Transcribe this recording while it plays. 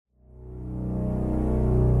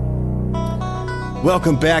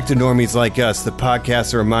Welcome back to Normies Like Us, the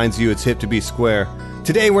podcast that reminds you it's hip to be square.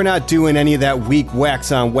 Today we're not doing any of that weak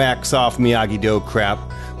wax-on, wax-off Miyagi-Do crap.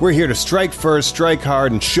 We're here to strike first, strike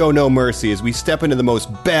hard, and show no mercy as we step into the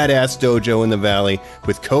most badass dojo in the valley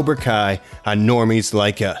with Cobra Kai on Normies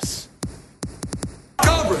Like Us.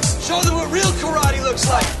 Cobra, show them what real karate looks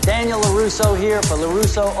like. Daniel LaRusso here for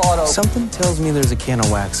LaRusso Auto. Something tells me there's a can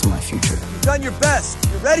of wax in my future. You've done your best.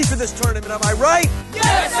 You're ready for this tournament, am I right?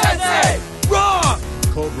 Yes, Sensei! Wrong!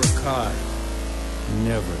 Cobra Kai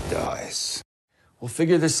never dies. We'll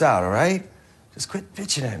figure this out, all right? Just quit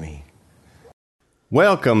bitching at me.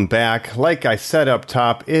 Welcome back. Like I said up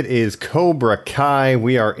top, it is Cobra Kai.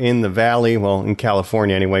 We are in the valley. Well, in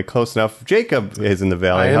California anyway, close enough. Jacob is in the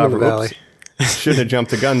valley. I am in the valley. Shouldn't have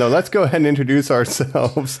jumped the gun, though. Let's go ahead and introduce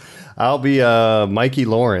ourselves. I'll be Mikey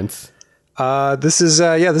Lawrence. This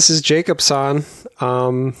is Jacob-san.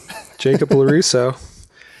 Jacob LaRusso.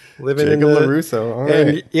 Living Jacob LaRusso. All right.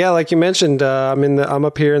 And yeah, like you mentioned, I'm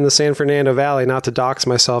up here in the San Fernando Valley, not to dox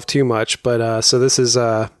myself too much, but so this is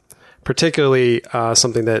particularly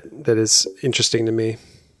something that is interesting to me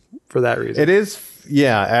for that reason. It is.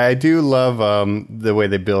 Yeah, I do love the way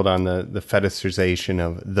they build on the fetishization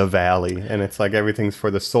of the valley, and it's like everything's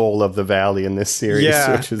for the soul of the valley in this series.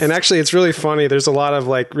 Yeah, which is... and actually it's really funny. There's a lot of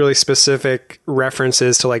like really specific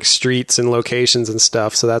references to like streets and locations and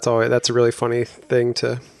stuff, so that's a really funny thing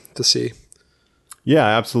to see. Yeah,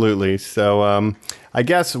 absolutely. So I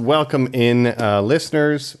guess welcome in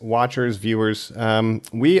listeners, watchers, viewers.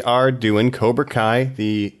 We are doing Cobra Kai,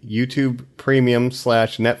 the YouTube Premium /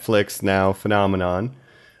 Netflix now phenomenon.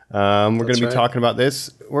 We're going to be talking about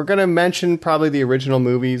this. We're going to mention probably the original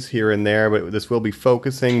movies here and there, but this will be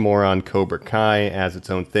focusing more on Cobra Kai as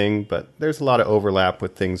its own thing. But there's a lot of overlap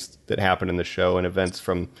with things that happen in the show and events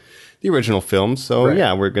from the original films. So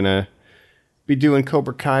yeah, we're going to be doing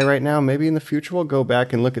Cobra Kai right now. Maybe in the future we'll go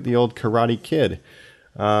back and look at the old Karate Kid.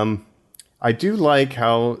 I do like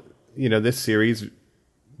how, this series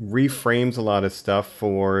reframes a lot of stuff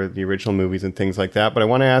for the original movies and things like that. But I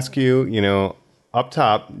want to ask you, up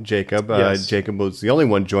top, Jacob. Yes. Jacob was the only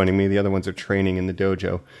one joining me. The other ones are training in the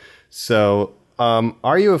dojo. So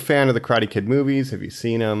are you a fan of the Karate Kid movies? Have you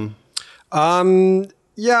seen them?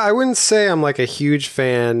 Yeah, I wouldn't say I'm like a huge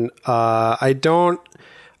fan. I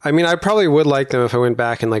probably would like them if I went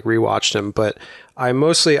back and like rewatched them, but I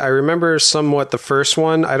remember somewhat the first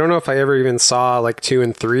one. I don't know if I ever even saw like 2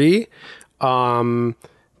 and 3.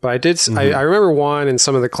 But I did, I remember 1 and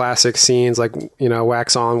some of the classic scenes like,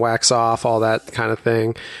 wax on, wax off, all that kind of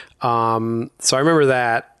thing. So I remember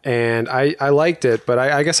that and I liked it, but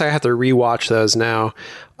I guess I have to rewatch those now.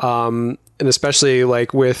 And especially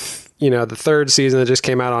like with, the third season that just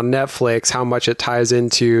came out on Netflix, how much it ties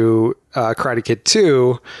into Karate Kid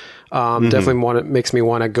 2, definitely makes me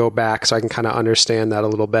want to go back so I can kind of understand that a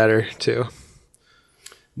little better too.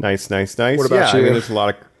 Nice. What about you? There's a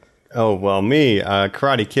lot of... Oh, well, me,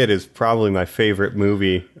 Karate Kid is probably my favorite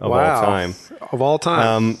movie of all time. Of all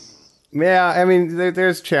time? Yeah,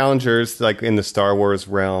 there's challengers like in the Star Wars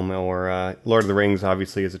realm or Lord of the Rings,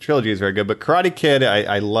 obviously, as a trilogy is very good. But Karate Kid,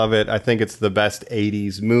 I love it. I think it's the best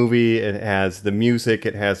 80s movie. It has the music.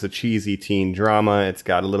 It has the cheesy teen drama. It's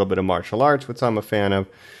got a little bit of martial arts, which I'm a fan of.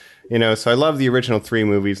 So I love the original 3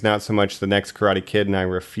 movies, not so much the next Karate Kid, and I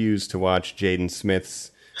refuse to watch Jaden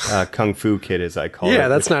Smith's Kung Fu Kid, as I call it. Yeah,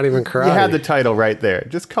 that's not even karate. You had the title right there.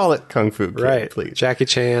 Just call it Kung Fu Kid, please. Jackie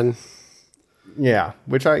Chan. Yeah,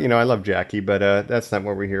 which I love Jackie, but that's not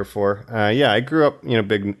what we're here for. I grew up,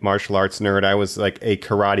 big martial arts nerd. I was like a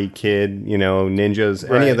Karate Kid, ninjas,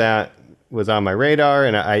 any of that was on my radar.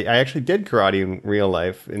 And I actually did karate in real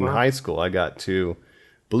life in high school. I got to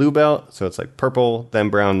blue belt, so it's like purple, then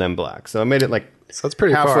brown, then black. So I made it like that's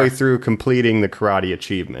pretty halfway far through completing the karate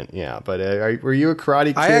achievement. Yeah, but were you a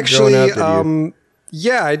karate kid growing up?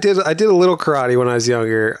 Yeah, I did a little karate when I was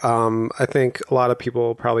younger. I think a lot of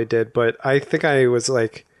people probably did, but I think I was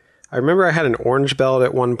like, I remember I had an orange belt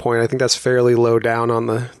at one point. I think that's fairly low down on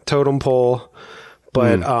the totem pole,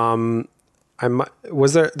 but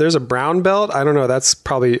there's a brown belt. I don't know. That's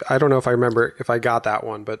probably, I don't know if I remember if I got that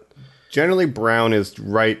one, but generally brown is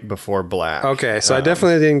right before black. Okay. So I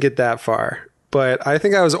definitely didn't get that far, but I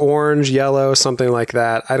think I was orange, yellow, something like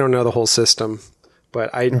that. I don't know the whole system. But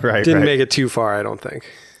I didn't make it too far, I don't think.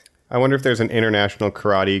 I wonder if there's an international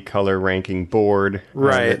karate color ranking board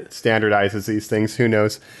that standardizes these things. Who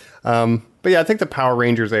knows? But yeah, I think the Power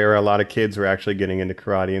Rangers era, a lot of kids were actually getting into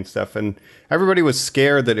karate and stuff. And everybody was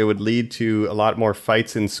scared that it would lead to a lot more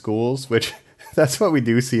fights in schools, which that's what we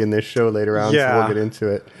do see in this show later on. Yeah. So we'll get into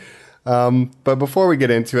it. But before we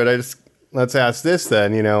get into it, let's ask this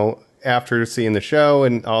then, after seeing the show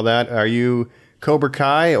and all that, are you Cobra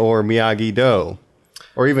Kai or Miyagi-Do?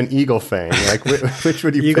 Or even Eagle Fang? Like, which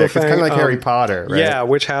would you Eagle pick? Fang, It's kind of like Harry Potter, right? Yeah,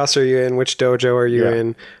 which house are you in? Which dojo are you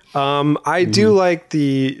in? I do like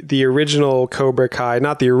the original Cobra Kai,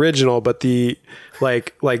 not the original, but the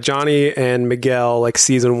like Johnny and Miguel, like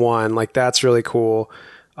season 1, like that's really cool.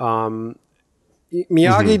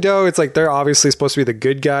 Miyagi-Do, it's like they're obviously supposed to be the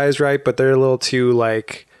good guys, right? But they're a little too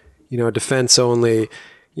like, defense only.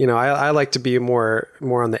 I like to be more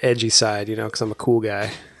on the edgy side, because I'm a cool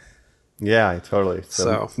guy. Yeah, totally.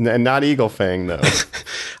 And not Eagle Fang, though.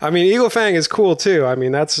 I mean, Eagle Fang is cool too. I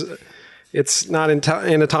mean, it's not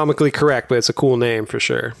anatomically correct, but it's a cool name for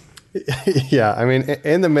sure. Yeah, I mean,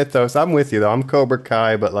 in the mythos, I'm with you though. I'm Cobra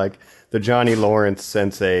Kai, but like the Johnny Lawrence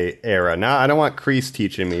sensei era. Now, I don't want Kreese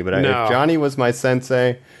teaching me, but if Johnny was my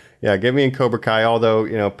sensei, yeah, get me in Cobra Kai.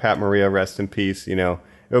 Although, Pat Maria, rest in peace. It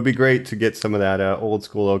would be great to get some of that old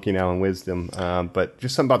school Okinawan wisdom. But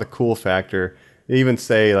just something about the cool factor. They even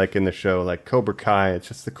say, like in the show, like Cobra Kai, it's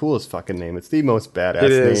just the coolest fucking name. It's the most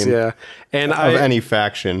badass name yeah. And of any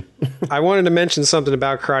faction. I wanted to mention something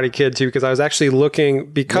about Karate Kid too, because I was actually looking,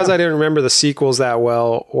 because I didn't remember the sequels that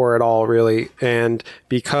well or at all really, and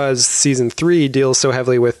because season 3 deals so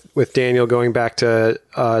heavily with Daniel going back to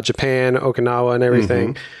Japan, Okinawa and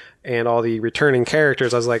everything, and all the returning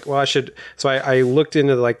characters, I was like, well, I should. So I looked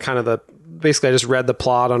into like kind of basically I just read the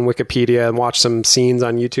plot on Wikipedia and watched some scenes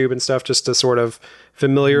on YouTube and stuff just to sort of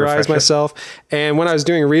familiarize myself. And when I was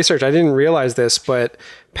doing research, I didn't realize this, but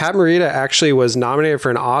Pat Morita actually was nominated for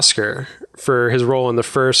an Oscar for his role in the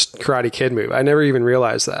first Karate Kid movie. I never even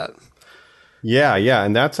realized that. Yeah.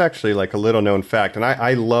 And that's actually like a little known fact. And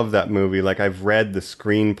I love that movie. Like I've read the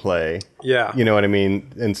screenplay. Yeah. You know what I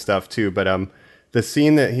mean? And stuff too. But the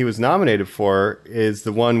scene that he was nominated for is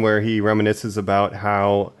the one where he reminisces about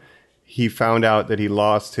how he found out that he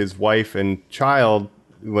lost his wife and child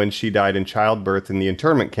when she died in childbirth in the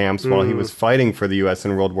internment camps while he was fighting for the U.S.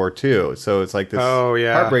 in World War II. So it's like this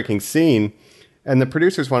heartbreaking scene. And the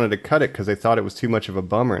producers wanted to cut it because they thought it was too much of a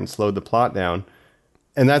bummer and slowed the plot down.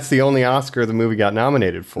 And that's the only Oscar the movie got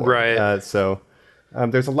nominated for. Right.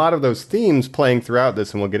 There's a lot of those themes playing throughout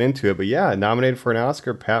this, and we'll get into it. But yeah, nominated for an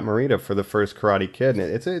Oscar, Pat Morita for the first Karate Kid. And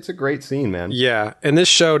it's a great scene, man. Yeah, and this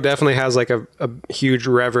show definitely has like a huge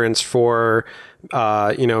reverence for,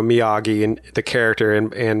 Miyagi and the character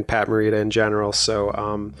and Pat Morita in general.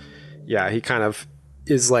 So, he kind of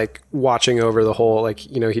is like watching over the whole, like,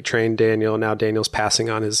 he trained Daniel. Now Daniel's passing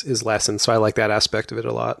on his lessons. So I like that aspect of it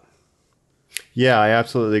a lot. Yeah, I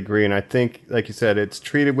absolutely agree. And I think, like you said, it's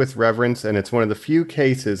treated with reverence, and it's one of the few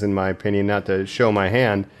cases, in my opinion, not to show my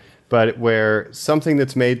hand, but where something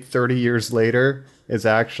that's made 30 years later is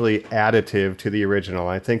actually additive to the original.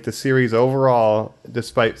 I think the series overall,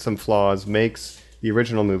 despite some flaws, makes the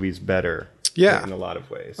original movies better. Yeah. In a lot of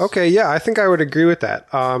ways. Okay, yeah, I think I would agree with that.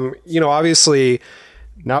 Obviously...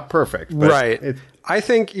 Not perfect. But right. I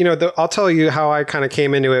think, I'll tell you how I kind of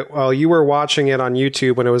came into it. Well, you were watching it on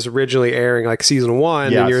YouTube when it was originally airing, like season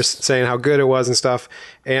 1, and you were saying how good it was and stuff.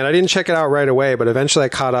 And I didn't check it out right away, but eventually I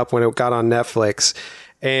caught up when it got on Netflix.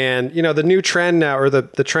 And, the new trend now, or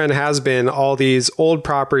the trend has been all these old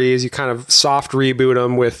properties, you kind of soft reboot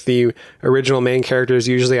them with the original main characters,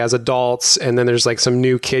 usually as adults. And then there's like some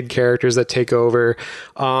new kid characters that take over.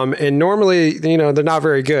 And normally, they're not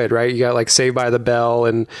very good, right? You got like Saved by the Bell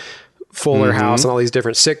and Fuller House and all these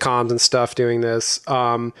different sitcoms and stuff doing this.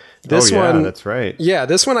 This one, that's right. Yeah,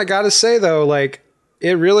 this one I got to say though, like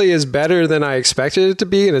it really is better than I expected it to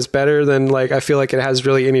be, and it's better than like I feel like it has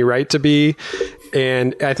really any right to be.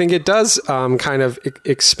 And I think it does kind of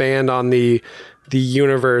expand on the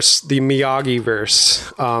universe, the Miyagi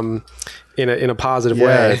verse, in a positive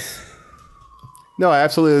way. No, I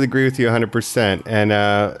absolutely agree with you 100%.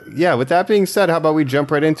 And with that being said, how about we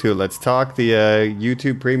jump right into it? Let's talk the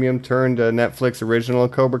YouTube Premium turned Netflix original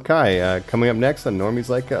Cobra Kai coming up next on Normies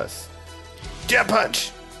Like Us. Jab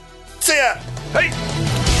punch. See ya. Hey.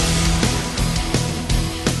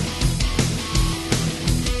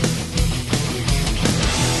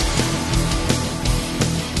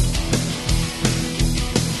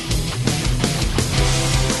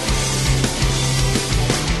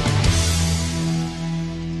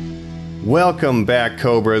 Welcome back,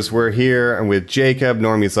 Cobras. We're here with Jacob,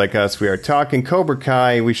 Normies Like Us. We are talking Cobra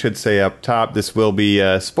Kai. We should say up top, this will be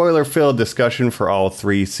a spoiler-filled discussion for all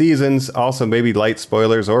 3 seasons. Also, maybe light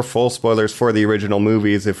spoilers or full spoilers for the original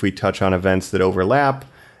movies if we touch on events that overlap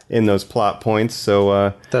in those plot points.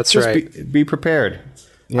 So that's right. Be prepared.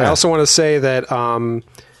 Yeah. I also want to say that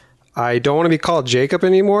I don't want to be called Jacob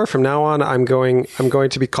anymore. From now on, I'm going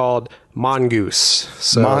to be called Mongoose.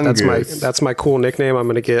 So Mongoose. that's my cool nickname. I'm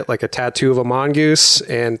going to get like a tattoo of a mongoose,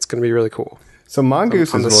 and it's going to be really cool. So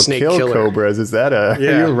Mongoose I'm the will snake kill killer. cobras. Is that are you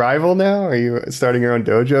a rival now? Are you starting your own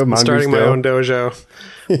dojo? I'm starting my own dojo.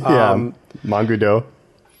 Yeah, Mongudo.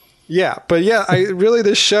 Yeah, but yeah,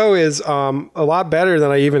 this show is a lot better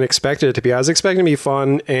than I even expected it to be. I was expecting it to be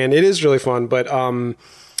fun, and it is really fun, but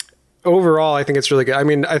overall, I think it's really good. I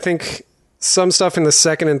mean, I think some stuff in the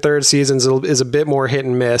second and third seasons is a bit more hit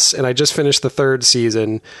and miss, and I just finished the third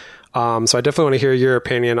season, so I definitely want to hear your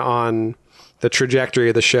opinion on the trajectory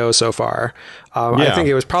of the show so far. I think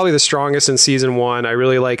it was probably the strongest in season 1. I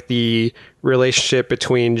really like the relationship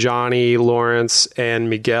between Johnny, Lawrence, and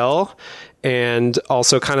Miguel, and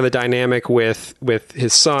also kind of the dynamic with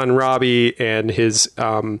his son, Robbie, and his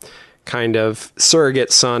kind of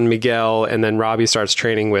surrogate son, Miguel, and then Robbie starts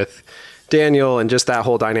training with Daniel, and just that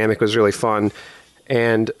whole dynamic was really fun.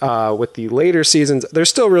 And with the later seasons, they're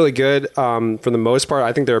still really good for the most part.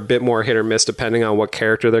 I think they're a bit more hit or miss depending on what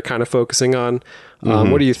character they're kind of focusing on.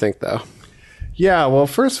 What do you think, though? Yeah, well,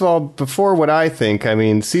 first of all, before what I think, I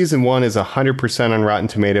mean, season 1 is 100% on Rotten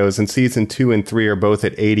Tomatoes, and season 2 and 3 are both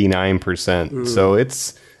at 89%. So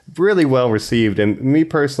it's really well received. And me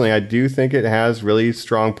personally, I do think it has really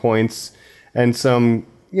strong points and some,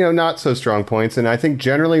 not so strong points. And I think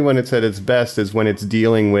generally when it's at its best is when it's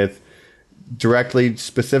dealing with directly,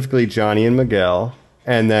 specifically Johnny and Miguel,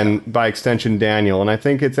 and then by extension Daniel. And I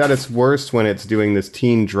think it's at its worst when it's doing this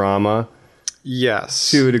teen drama.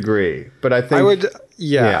 Yes, to a degree, but I think I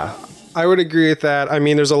would agree with that. I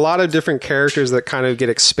mean, there's a lot of different characters that kind of get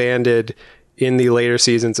expanded in the later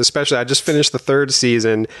seasons. Especially, I just finished the third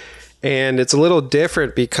season, and it's a little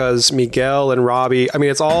different because Miguel and Robbie. I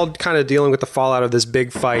mean, it's all kind of dealing with the fallout of this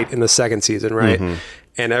big fight in the second season, right?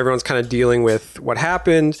 And everyone's kind of dealing with what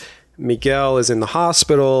happened. Miguel is in the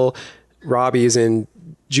hospital, Robbie is in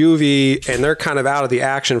juvie, and they're kind of out of the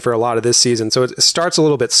action for a lot of this season. So it starts a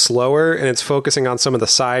little bit slower, and it's focusing on some of the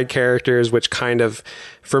side characters, which kind of,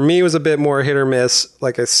 for me, was a bit more hit or miss,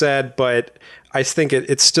 like I said, but I think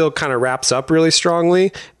it still kind of wraps up really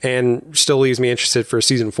strongly and still leaves me interested for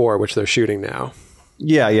season 4, which they're shooting now.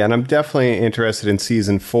 Yeah, and I'm definitely interested in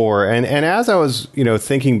season 4. And as I was,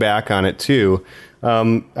 thinking back on it too,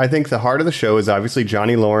 I think the heart of the show is obviously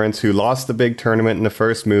Johnny Lawrence, who lost the big tournament in the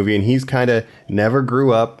first movie, and he's kind of never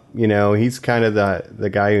grew up. He's kind of the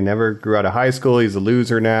guy who never grew out of high school. He's a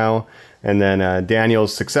loser now. And then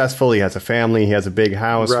Daniel's successful. He has a family. He has a big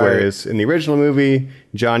house. Right. Whereas in the original movie,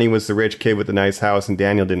 Johnny was the rich kid with the nice house, and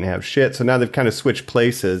Daniel didn't have shit. So now they've kind of switched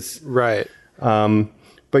places. Right.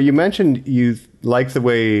 But you mentioned you like the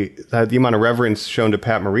way the amount of reverence shown to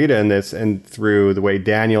Pat Morita in this, and through the way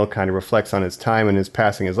Daniel kind of reflects on his time and is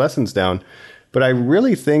passing his lessons down. But I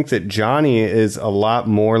really think that Johnny is a lot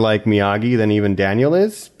more like Miyagi than even Daniel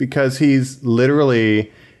is, because he's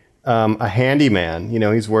literally a handyman.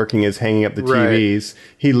 He's working as hanging up the TVs. Right.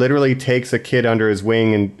 He literally takes a kid under his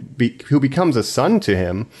wing and who becomes a son to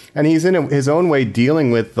him. And he's in his own way dealing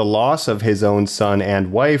with the loss of his own son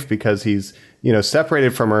and wife, because he's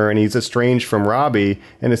separated from her, and he's estranged from Robbie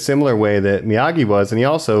in a similar way that Miyagi was. And he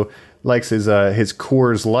also likes his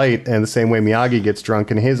Coors Light, and the same way Miyagi gets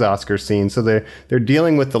drunk in his Oscar scene. So they're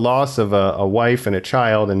dealing with the loss of a wife and a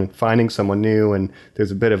child, and finding someone new. And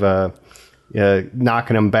there's a bit of a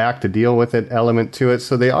knocking them back to deal with it element to it.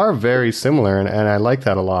 So they are very similar, and I like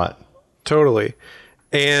that a lot. Totally.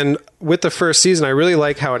 And with the first season, I really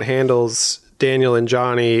like how it handles Daniel and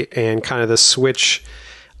Johnny, and kind of the switch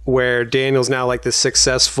where Daniel's now like this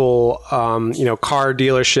successful, car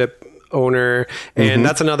dealership owner. And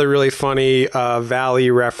that's another really funny Valley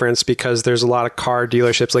reference, because there's a lot of car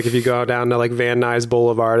dealerships. Like if you go down to like Van Nuys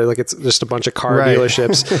Boulevard, like it's just a bunch of car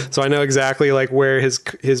dealerships. So I know exactly like where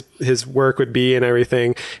his work would be and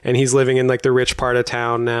everything. And he's living in like the rich part of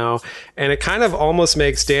town now. And it kind of almost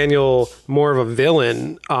makes Daniel more of a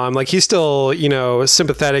villain. Like he's still,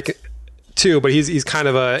 sympathetic too, but he's kind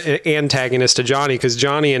of an antagonist to Johnny, because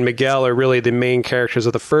Johnny and Miguel are really the main characters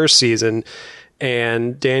of the first season,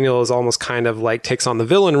 and Daniel is almost kind of like takes on the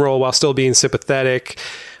villain role while still being sympathetic.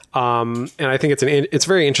 And I think it's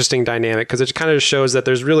very interesting dynamic, because it kind of shows that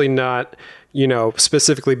there's really not,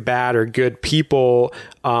 specifically bad or good people.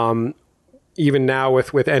 Even now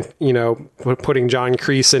with putting John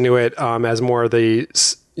Kreese into it as more of the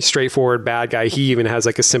straightforward bad guy, he even has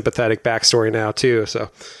like a sympathetic backstory now too. So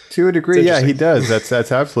to a degree, yeah, he does.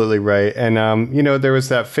 That's absolutely right. And there was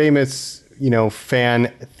that famous fan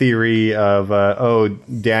theory of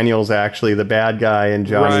Daniel's actually the bad guy and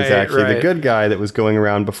Johnny's actually the good guy, that was going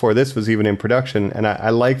around before this was even in production. And I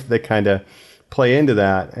like they kind of play into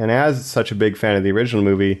that. And as such a big fan of the original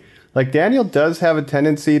movie, like Daniel does have a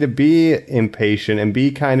tendency to be impatient and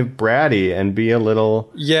be kind of bratty and be a little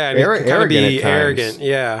and arrogant.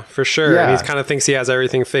 Yeah, for sure. Yeah. And he kind of thinks he has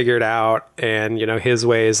everything figured out, and his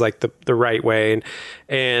way is like the right way,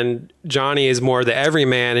 and Johnny is more the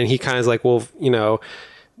everyman, and he kind of is like, well,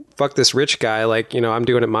 fuck this rich guy, like, I'm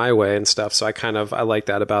doing it my way and stuff. So I like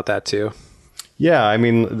that about that too. Yeah, I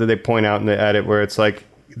mean, they point out in the edit where it's like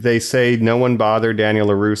they say no one bothered Daniel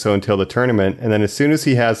LaRusso until the tournament, and then as soon as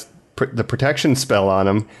he has the protection spell on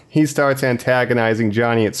him, he starts antagonizing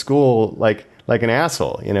Johnny at school like an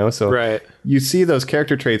asshole, So right. You see those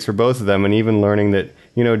character traits for both of them, and even learning that,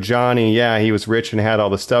 Johnny, he was rich and had all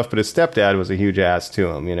the stuff, but his stepdad was a huge ass to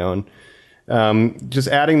him, and just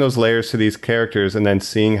adding those layers to these characters and then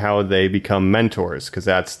seeing how they become mentors, because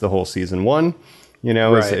that's the whole season 1,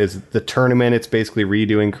 right. is the tournament. It's basically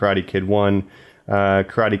redoing Karate Kid 1.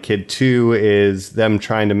 Karate Kid 2 is them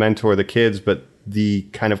trying to mentor the kids, but the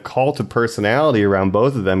kind of cult of personality around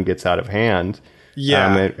both of them gets out of hand.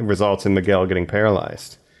 Yeah. It results in Miguel getting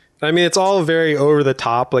paralyzed. I mean, it's all very over the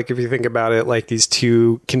top. Like, if you think about it, like these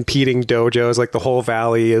two competing dojos, like the whole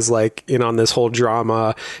valley is like in on this whole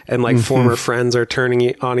drama, and like former friends are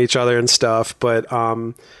turning on each other and stuff. But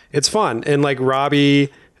it's fun. And like Robbie,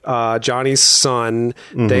 Johnny's son,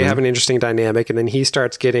 they have an interesting dynamic. And then he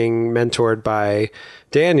starts getting mentored by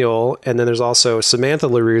Daniel. And then there's also Samantha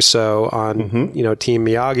LaRusso on, Team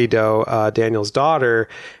Miyagi-Do, Daniel's daughter.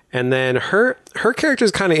 And then her character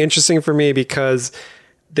is kind of interesting for me because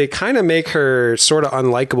they kind of make her sort of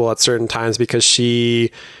unlikable at certain times, because she,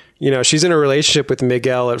 she's in a relationship with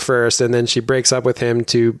Miguel at first, and then she breaks up with him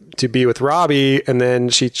to be with Robbie, and then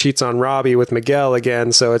she cheats on Robbie with Miguel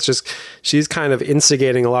again. So it's just, she's kind of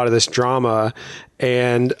instigating a lot of this drama,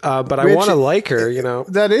 and but I want to like her,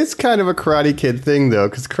 That is kind of a Karate Kid thing, though,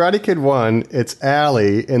 because Karate Kid 1, it's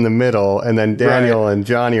Allie in the middle, and then Daniel and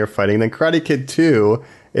Johnny are fighting. Then Karate Kid 2,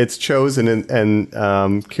 it's Chosen and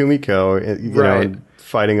Kumiko,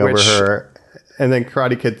 fighting over her. And then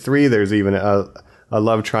Karate Kid 3, there's even a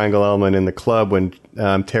love triangle element in the club when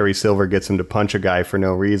Terry Silver gets him to punch a guy for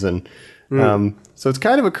no reason. So it's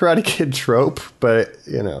kind of a Karate Kid trope, but,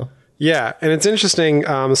 Yeah, and it's interesting,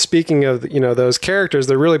 speaking of, those characters,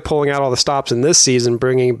 they're really pulling out all the stops in this season,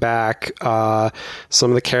 bringing back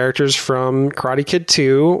some of the characters from Karate Kid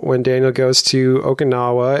 2 when Daniel goes to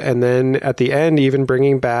Okinawa, and then at the end, even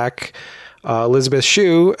bringing back Elizabeth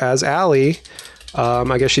Shue as Allie.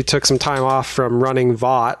 I guess she took some time off from running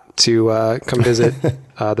Vought to come visit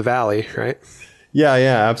the Valley, right? Yeah,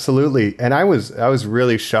 absolutely. And I was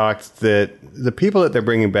really shocked that the people that they're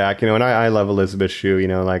bringing back, and I love Elizabeth Shue,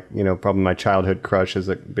 probably my childhood crush as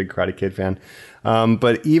a big Karate Kid fan.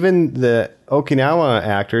 But even the Okinawa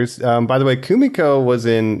actors, by the way, Kumiko was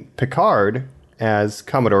in Picard as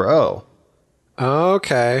Commodore O.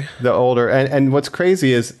 Okay. The older, and what's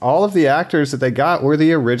crazy is all of the actors that they got were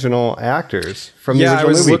the original actors from the original movie. Yeah, I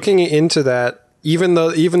was looking into that. Even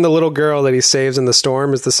the little girl that he saves in the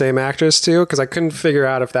storm is the same actress too, because I couldn't figure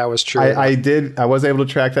out if that was true. I was able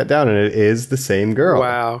to track that down, and it is the same girl.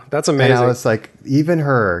 Wow, that's amazing. And I was like, even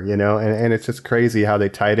her, and it's just crazy how they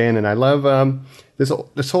tied in. And I love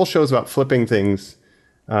this whole show is about flipping things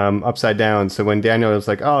upside down. So when Daniel is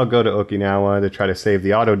like, "Oh, I'll go to Okinawa to try to save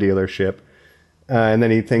the auto dealership," and then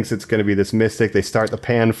he thinks it's going to be this mystic. They start the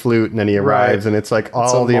pan flute, and then he arrives, and it's like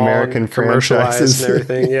all the American franchises and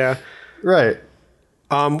everything. Yeah, right.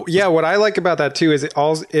 What I like about that too is it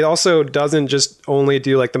also doesn't just only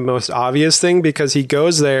do like the most obvious thing, because he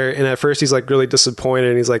goes there and at first he's like really disappointed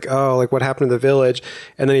and he's like, oh, like what happened to the village?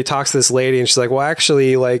 And then he talks to this lady and she's like, well,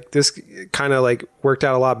 actually, like this kind of like worked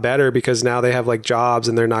out a lot better because now they have like jobs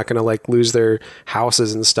and they're not going to like lose their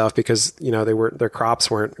houses and stuff because their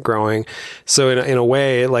crops weren't growing. So in a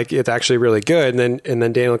way, like it's actually really good. And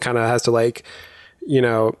then Daniel kind of has to like,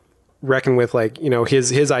 reckon with like,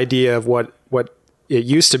 his idea of what it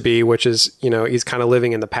used to be, which is, he's kind of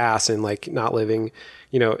living in the past and like not living,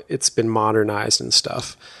 it's been modernized and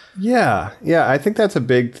stuff. Yeah. I think that's a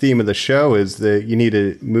big theme of the show is that you need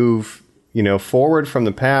to move, forward from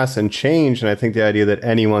the past and change. And I think the idea that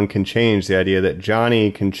anyone can change, the idea that Johnny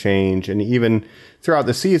can change, and even throughout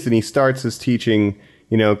the season, he starts as teaching,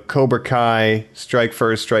 Cobra Kai, strike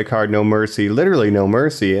first, strike hard, no mercy, literally no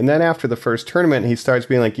mercy. And then after the first tournament, he starts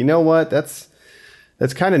being like, you know what, that's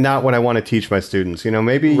kind of not what I want to teach my students.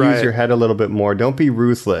 Maybe use your head a little bit more. Don't be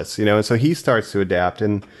ruthless, And so he starts to adapt.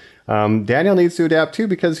 And Daniel needs to adapt too,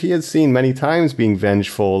 because he has seen many times being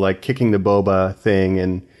vengeful, like kicking the boba thing.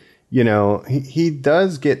 And, he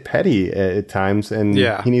does get petty at times, and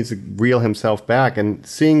he needs to reel himself back. And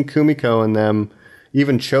seeing Kumiko and them,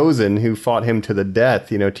 even Chosen, who fought him to the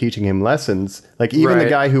death, teaching him lessons. Like even the Right.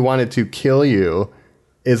 guy who wanted to kill you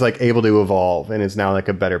is like able to evolve and is now like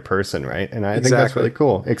a better person, right? And I think that's Exactly. really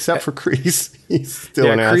cool. Except for Kreese, he's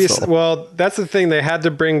still an Kreese, asshole. well, that's the thing. They had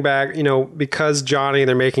to bring back, because Johnny,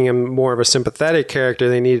 they're making him more of a sympathetic character.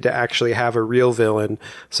 They needed to actually have a real villain.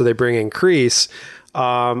 So they bring in Kreese.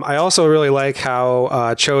 I also really like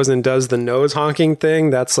how Chosen does the nose honking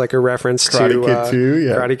thing. That's like a reference Karate to Kid 2,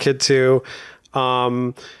 yeah. Karate Kid 2.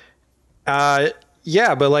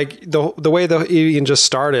 Yeah, but like the way the even just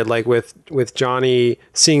started, like with Johnny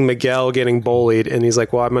seeing Miguel getting bullied, and he's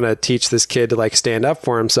like, well, I'm gonna teach this kid to like stand up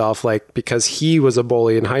for himself, like because he was a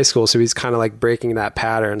bully in high school, so he's kind of like breaking that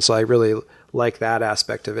pattern. So I really like that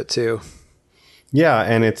aspect of it too. Yeah,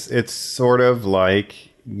 and it's sort of like,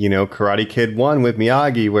 Karate Kid 1 with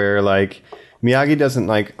Miyagi, where like Miyagi doesn't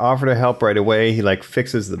like offer to help right away. He like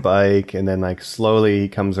fixes the bike, and then like slowly he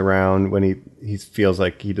comes around when he feels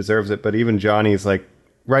like he deserves it. But even Johnny's like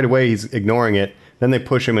right away he's ignoring it. Then they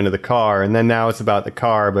push him into the car, and then now it's about the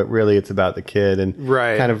car, but really it's about the kid. And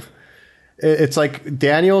Right. kind of it's like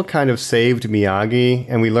Daniel kind of saved Miyagi,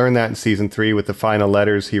 and we learned that in season 3 with the final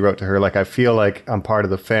letters he wrote to her. Like, I feel like I'm part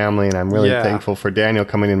of the family, and I'm really Yeah. thankful for Daniel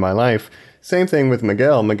coming in my life. Same thing with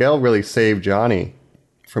Miguel. Miguel really saved Johnny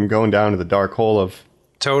from going down to the dark hole of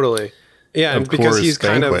Totally. Yeah, and Of because course, he's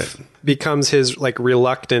kind Banquet. of becomes his like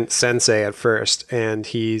reluctant sensei at first, and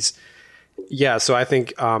so I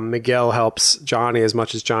think Miguel helps Johnny as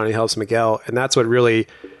much as Johnny helps Miguel, and that's what really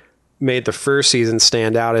made the first season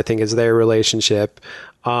stand out, I think, is their relationship.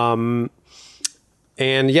 And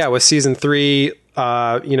yeah, with season 3,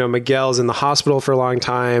 Miguel's in the hospital for a long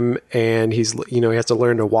time, and he's, he has to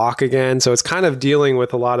learn to walk again. So it's kind of dealing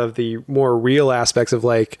with a lot of the more real aspects of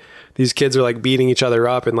like these kids are like beating each other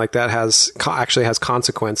up, and like that actually has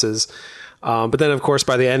consequences. But then of course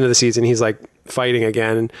by the end of the season, he's like fighting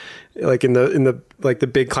again, like in the like the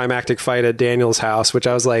big climactic fight at Daniel's house, which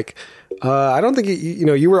I was like, I don't think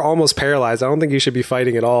you were almost paralyzed. I don't think you should be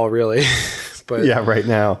fighting at all, really. But yeah, right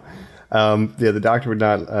now. The doctor would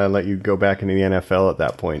not let you go back into the NFL at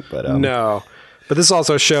that point. But no. But this is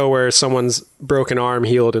also a show where someone's broken arm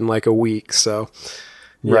healed in like a week. So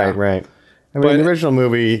yeah. Right. I mean, in the original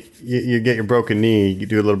movie, you get your broken knee, you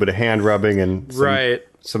do a little bit of hand rubbing and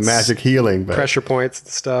some magic healing. But pressure points and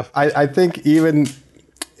stuff. I think even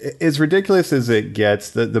as ridiculous as it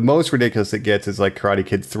gets, the most ridiculous it gets is like Karate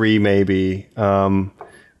Kid 3 maybe.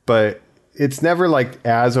 But it's never like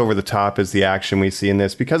as over the top as the action we see in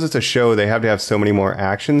this. Because it's a show, they have to have so many more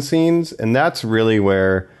action scenes. And that's really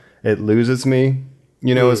where it loses me.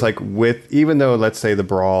 It's like even though, let's say, the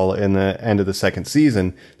brawl in the end of the second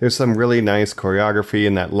season, there's some really nice choreography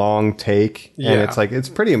in that long take. Yeah. And it's like, it's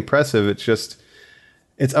pretty impressive. It's just,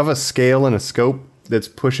 it's of a scale and a scope that's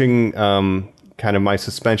pushing kind of my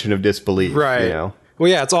suspension of disbelief. Right. Well,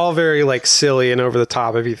 yeah, it's all very like silly and over the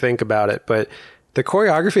top if you think about it. But the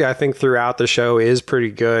choreography, I think, throughout the show is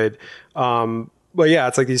pretty good. But yeah,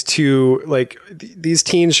 it's like these two, like these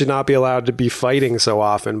teens should not be allowed to be fighting so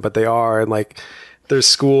often, but they are. And like their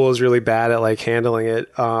school is really bad at like handling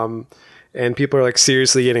it. And people are like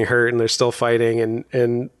seriously getting hurt and they're still fighting,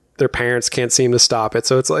 and their parents can't seem to stop it.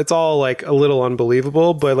 So it's all like a little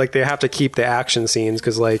unbelievable, but like they have to keep the action scenes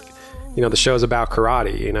because like, the show's about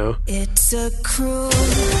karate, It's a cruel,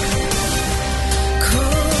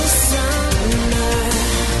 cruel summer.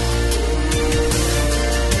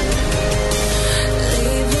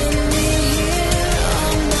 Leaving me here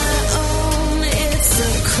on my own. It's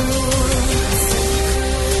a cruel,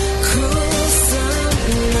 cruel summer.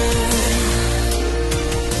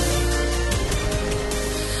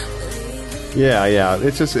 Yeah.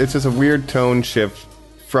 It's just a weird tone shift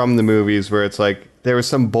from the movies where it's like there was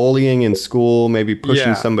some bullying in school, maybe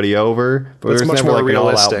pushing somebody over, but it's there's much never more like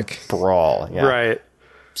realistic. an all-out brawl. Yeah. Right.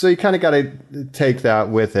 So you kind of got to take that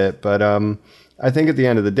with it. But I think at the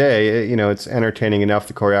end of the day, it's entertaining enough.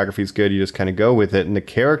 The choreography is good. You just kind of go with it. And the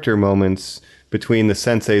character moments between the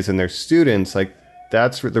senseis and their students, like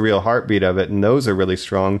that's the real heartbeat of it. And those are really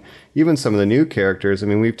strong. Even some of the new characters. I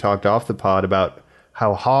mean, we've talked off the pod about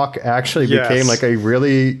how Hawk actually became like a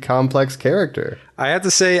really complex character. I have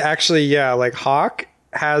to say, actually, yeah, like Hawk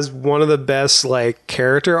has one of the best like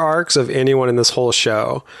character arcs of anyone in this whole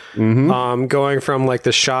show. Mm-hmm. Going from like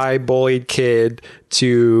the shy, bullied kid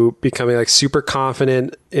to becoming like super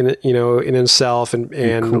confident in in himself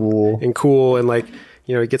and cool and like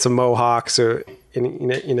he gets some mohawks or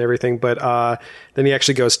in everything, but then he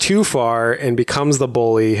actually goes too far and becomes the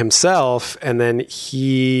bully himself, and then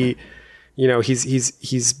he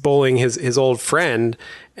he's bullying his old friend,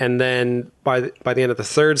 and then by the end of the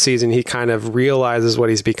third season, he kind of realizes what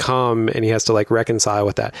he's become, and he has to like reconcile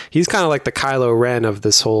with that. He's kind of like the Kylo Ren of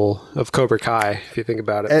this whole of Cobra Kai, if you think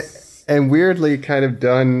about it. And weirdly, kind of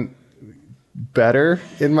done better,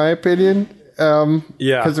 in my opinion.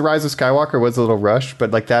 Because the Rise of Skywalker was a little rushed,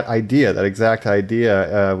 but like that exact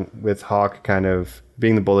idea with Hawk kind of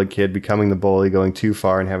being the bullied kid, becoming the bully, going too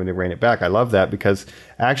far and having to rein it back. I love that, because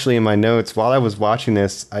actually in my notes while I was watching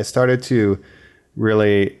this, I started to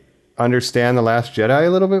really understand The Last Jedi a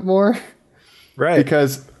little bit more. Right.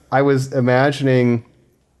 Because I was imagining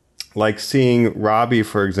like seeing Robbie,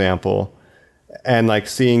 for example, and like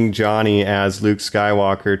seeing Johnny as Luke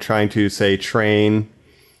Skywalker trying to say train,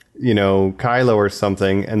 Kylo or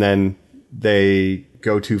something, and then they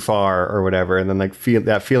go too far or whatever, and then like feel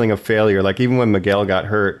that feeling of failure, like even when Miguel got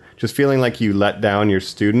hurt, just feeling like you let down your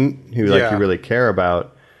student who like you really care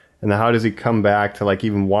about, and then how does he come back to like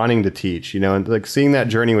even wanting to teach, and like seeing that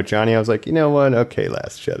journey with Johnny, I was like, you know what, okay,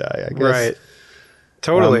 Last Jedi, I guess. Right.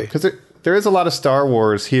 Totally. Because there is a lot of Star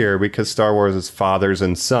Wars here, because Star Wars is fathers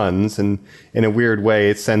and sons, and in a weird way,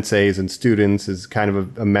 it's senseis and students is kind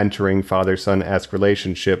of a mentoring father-son-esque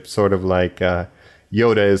relationship, sort of like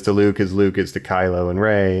Yoda is to Luke as Luke is to Kylo, and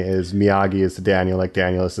Rey is Miyagi is to Daniel, like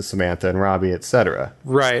Daniel is to Samantha and Robbie, etc.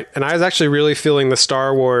 Right. And I was actually really feeling the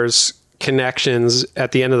Star Wars connections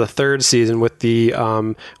at the end of the third season with the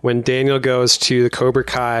when Daniel goes to the Cobra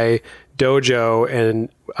Kai dojo, and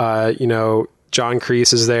John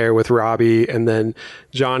Kreese is there with Robbie, and then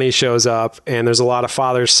Johnny shows up, and there's a lot of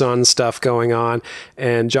father-son stuff going on,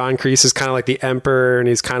 and John Kreese is kind of like the emperor, and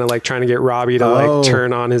he's kind of like trying to get Robbie to like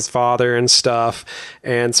turn on his father and stuff.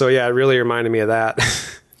 And so, yeah, it really reminded me of that.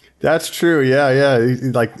 That's true. Yeah.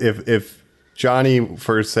 Like if Johnny,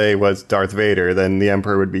 per se, was Darth Vader, then the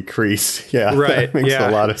emperor would be Kreese. Yeah. Right. That makes a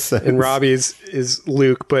lot of sense. And Robbie is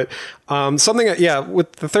Luke. But something,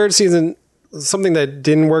 with the third season, something that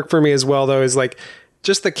didn't work for me as well, though, is like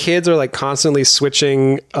just the kids are like constantly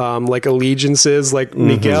switching like allegiances. Like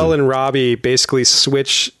Miguel and Robbie basically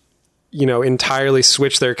entirely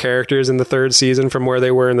switch their characters in the third season from where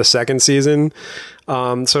they were in the second season.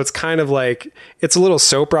 So it's kind of like, it's a little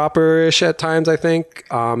soap opera-ish at times, I think.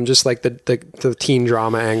 Just like the teen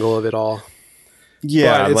drama angle of it all.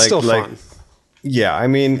 Yeah. But it's still fun. Yeah, I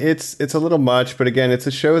mean, it's a little much, but again, it's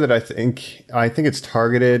a show that I think it's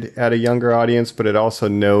targeted at a younger audience, but it also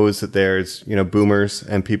knows that there's, boomers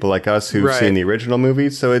and people like us who've seen the original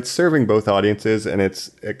movies. So it's serving both audiences, and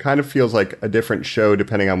it kind of feels like a different show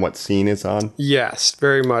depending on what scene is on. Yes,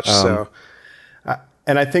 very much so.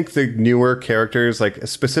 And I think the newer characters, like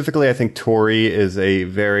specifically, I think Tori is a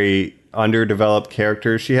very underdeveloped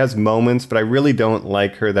character. She has moments, but I really don't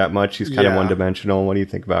like her that much. She's kind of one-dimensional. What do you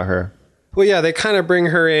think about her? Well, yeah, they kind of bring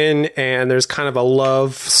her in, and there's kind of a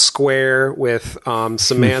love square with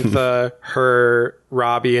Samantha, her,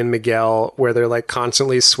 Robbie, and Miguel, where they're like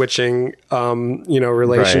constantly switching,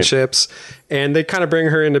 relationships. Right. And they kind of bring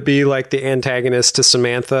her in to be like the antagonist to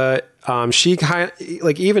Samantha. She kind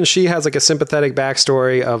like, even she has like a sympathetic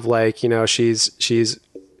backstory of like, she's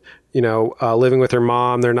living with her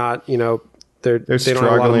mom. They're not, they don't have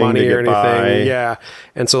a lot of money or anything. By. Yeah.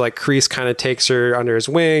 And so like Kreese kind of takes her under his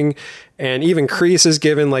wing, and even Kreese is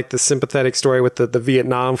given like the sympathetic story with the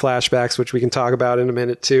Vietnam flashbacks, which we can talk about in a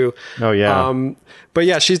minute too. Oh yeah. But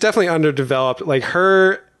yeah, she's definitely underdeveloped, like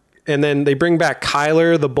her. And then they bring back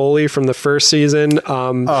Kyler, the bully from the first season.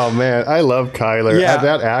 Oh man, I love Kyler. Yeah.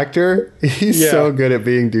 That actor, he's so good at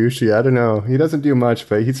being douchey. I don't know. He doesn't do much,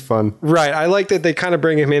 but he's fun. Right. I like that they kind of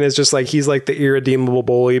bring him in as just like, he's like the irredeemable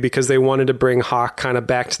bully, because they wanted to bring Hawk kind of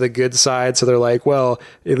back to the good side. So they're like, well,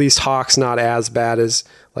 at least Hawk's not as bad as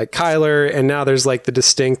like Kyler. And now there's like the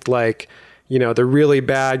distinct, like, the really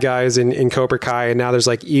bad guys in Cobra Kai, and now there's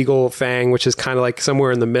like Eagle Fang, which is kind of like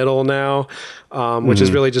somewhere in the middle now, which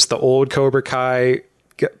is really just the old Cobra Kai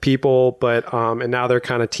people, but and now they're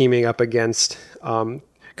kind of teaming up against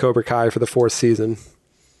Cobra Kai for the fourth season.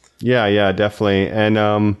 Yeah, definitely.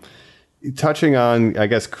 And touching on, I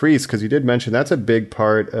guess, Kreese, because you did mention that's a big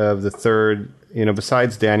part of the third,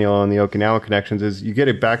 besides Daniel and the Okinawa connections, is you get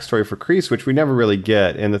a backstory for Kreese, which we never really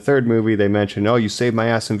get. In the third movie, they mention, you saved my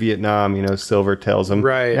ass in Vietnam, Silver tells him.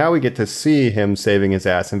 Right. Now we get to see him saving his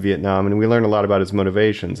ass in Vietnam, and we learn a lot about his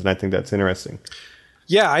motivations, and I think that's interesting.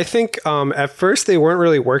 Yeah, I think at first they weren't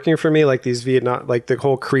really working for me, like these Vietnam, like the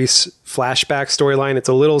whole Kreese flashback storyline. It's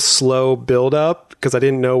a little slow build up because I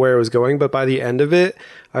didn't know where it was going, but by the end of it,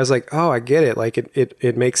 I was like, oh, I get it. Like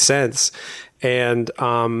it makes sense. And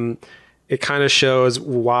it kind of shows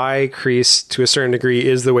why Kreese, to a certain degree,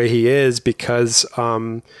 is the way he is, because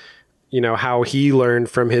how he learned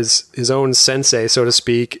from his own sensei, so to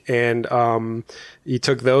speak, and he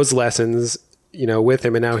took those lessons with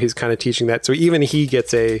him, and now he's kind of teaching that. So even he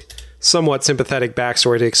gets a somewhat sympathetic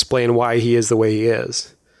backstory to explain why he is the way he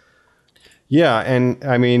is. Yeah, and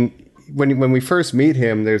I mean, when we first meet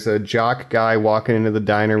him, there's a jock guy walking into the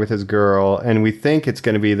diner with his girl, and we think it's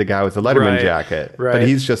going to be the guy with the Letterman jacket, but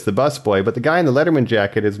he's just the busboy. But the guy in the Letterman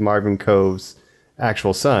jacket is Marvin Cove's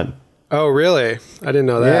actual son. Oh, really? I didn't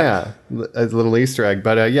know that. Yeah, a little Easter egg.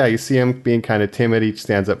 But yeah, you see him being kind of timid. He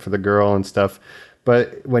stands up for the girl and stuff.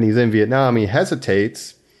 But when he's in Vietnam, he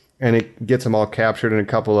hesitates, and it gets him all captured and a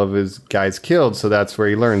couple of his guys killed. So that's where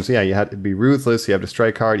he learns, yeah, you have to be ruthless. You have to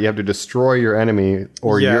strike hard. You have to destroy your enemy,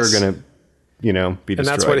 or you're going to, be destroyed. And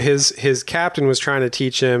that's what his captain was trying to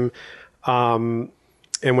teach him.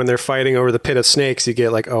 And when they're fighting over the pit of snakes, you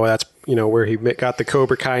get like, oh, that's, where he got the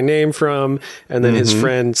Cobra Kai name from. And then his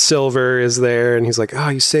friend Silver is there, and he's like, oh,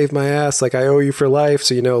 you saved my ass. Like, I owe you for life.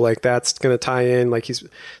 So, like that's going to tie in. Like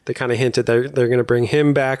they kind of hinted they're going to bring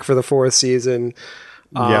him back for the 4th season.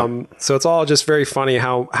 So it's all just very funny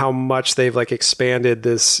how much they've like expanded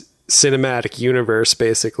this cinematic universe,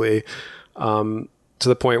 basically, to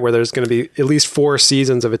the point where there's going to be at least 4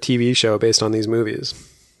 seasons of a TV show based on these movies.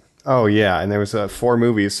 Oh, yeah. And there was 4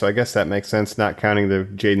 movies, so I guess that makes sense, not counting the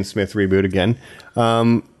Jaden Smith reboot again.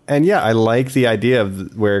 And yeah, I like the idea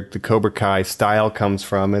of where the Cobra Kai style comes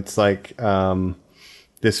from. It's like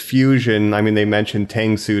this fusion. I mean, they mentioned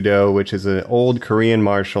Tang Soo Do, which is an old Korean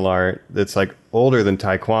martial art that's like older than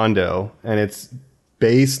Taekwondo. And it's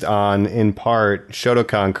based on, in part,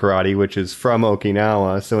 Shotokan karate, which is from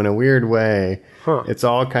Okinawa. So in a weird way, it's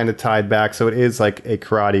all kind of tied back. So it is like a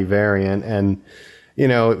karate variant. And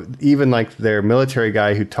even like their military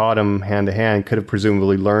guy who taught him hand to hand could have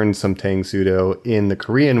presumably learned some Tang Soo Do in the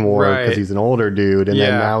Korean War because he's an older dude, and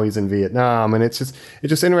then now he's in Vietnam, and it's just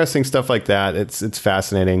interesting stuff like that. It's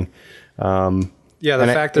fascinating. The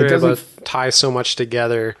fact they're able to tie so much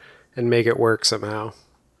together and make it work somehow.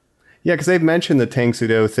 Yeah, because they've mentioned the Tang Soo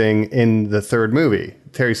Do thing in the 3rd movie.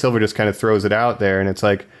 Terry Silver just kind of throws it out there, and it's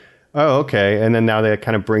like, oh, okay, and then now they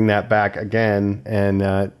kind of bring that back again,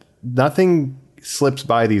 and nothing slips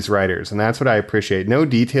by these writers, and that's what I appreciate. No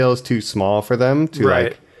detail is too small for them to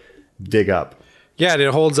like dig up. Yeah, and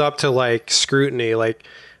it holds up to like scrutiny. Like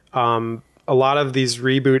a lot of these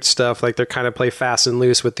reboot stuff, like they're kind of play fast and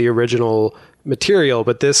loose with the original material,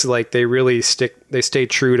 but this, like, they really stay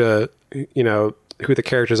true to who the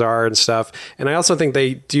characters are and stuff. And I also think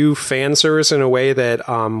they do fan service in a way that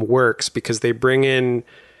works, because they bring in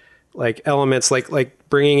like elements like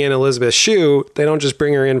bringing in Elizabeth Shue. They don't just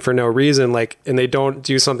bring her in for no reason, and they don't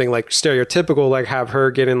do something like stereotypical, like have her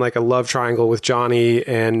get in like a love triangle with Johnny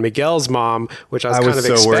and Miguel's mom, which I was kind of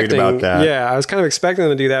so expecting. Worried about that. Yeah, I was kind of expecting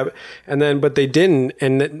them to do that, but they didn't.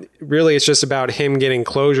 And really, it's just about him getting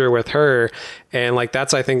closure with her, and like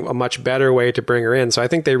that's, I think, a much better way to bring her in. So I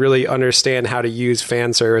think they really understand how to use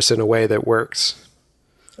fan service in a way that works.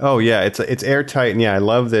 Oh yeah, it's airtight, and yeah, I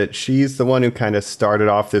love that she's the one who kind of started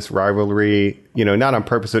off this rivalry, not on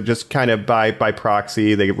purpose, but just kind of by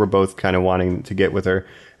proxy. They were both kind of wanting to get with her,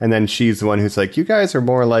 and then she's the one who's like, "You guys are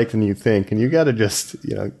more alike than you think, and you got to just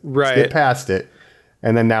get past it."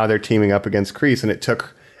 And then now they're teaming up against Kreese, and it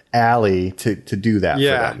took Allie to do that for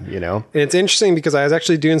them, And it's interesting because I was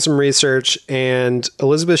actually doing some research, and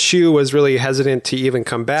Elizabeth Shue was really hesitant to even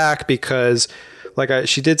come back because,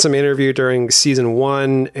 she did some interview during season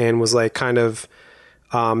 1 and was like kind of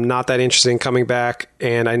not that interested in coming back.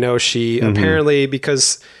 And I know she apparently,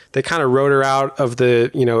 because they kind of wrote her out of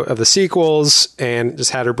the sequels and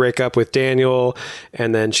just had her break up with Daniel,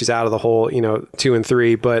 and then she's out of the whole 2 and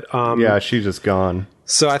 3. But yeah, she's just gone.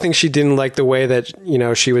 So I think she didn't like the way that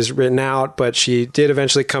she was written out, but she did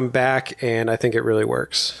eventually come back, and I think it really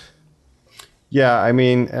works. Yeah, I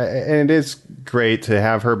mean, and it is great to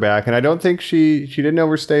have her back. And I don't think she didn't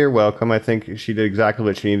overstay her welcome. I think she did exactly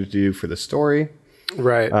what she needed to do for the story.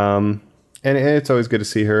 Right. And it's always good to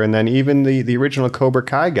see her. And then even the original Cobra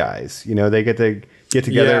Kai guys, they get to get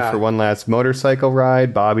together for one last motorcycle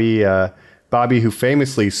ride. Bobby, who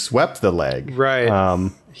famously swept the leg.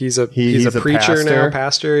 Right. He's a preacher now,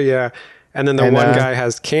 pastor. Yeah. And then one guy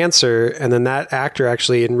has cancer, and then that actor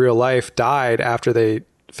actually in real life died after they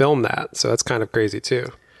filmed that. So that's kind of crazy too.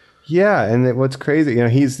 Yeah, and what's crazy,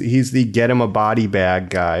 he's the get him a body bag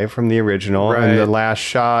guy from the original, and the last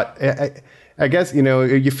shot, I guess,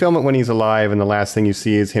 you film it when he's alive, and the last thing you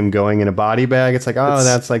see is him going in a body bag. It's like,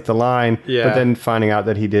 that's like the line. Yeah. But then finding out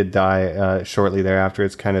that he did die shortly thereafter,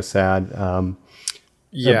 it's kind of sad. But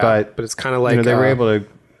it's kind of like they were able to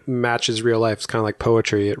match his real life. It's kind of like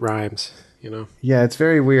poetry. It rhymes. you know? Yeah, it's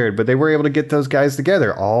very weird, but they were able to get those guys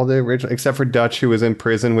together, all the original, except for Dutch, who was in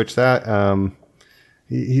prison, which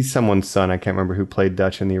he's someone's son. I can't remember who played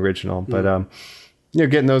Dutch in the original, but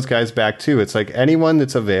getting those guys back too. It's like anyone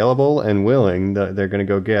that's available and willing, they're going to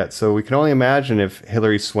go get. So we can only imagine if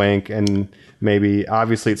Hilary Swank and maybe,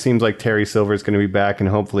 obviously, it seems like Terry Silver is going to be back, and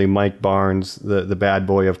hopefully Mike Barnes, the bad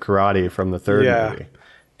boy of karate from the third movie.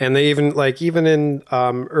 And they even in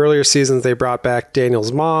earlier seasons, they brought back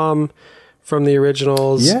Daniel's mom from the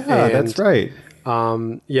originals. Yeah, that's right.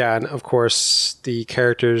 And of course the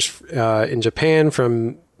characters in Japan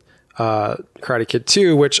from Karate Kid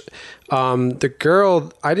 2, which the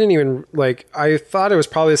girl, I didn't even I thought it was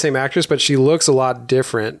probably the same actress, but she looks a lot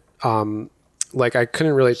different. I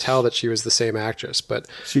couldn't really tell that she was the same actress, but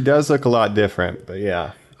she does look a lot different. But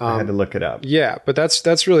yeah, I had to look it up. Yeah, but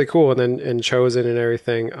that's really cool. And Chosen and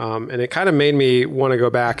everything. And it kind of made me want to go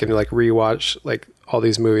back and rewatch all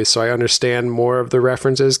these movies, so I understand more of the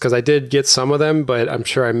references, because I did get some of them, but I'm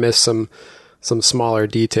sure I missed some smaller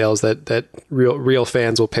details that real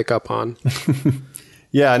fans will pick up on.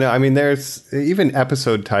 Yeah, no, I mean, there's even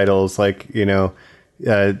episode titles Take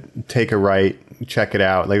a Right, check it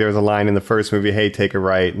out. There was a line in the first movie, hey, take a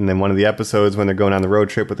right, and then one of the episodes when they're going on the road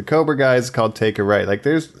trip with the Cobra guys is called Take a Right.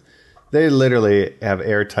 They literally have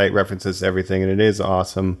airtight references to everything, and it is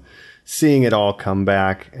awesome seeing it all come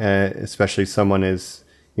back, especially someone as,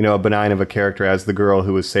 a benign of a character as the girl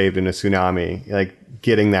who was saved in a tsunami,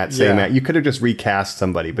 getting that same act. You could have just recast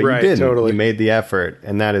somebody, but you didn't. Totally. You made the effort,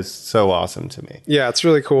 and that is so awesome to me. Yeah, it's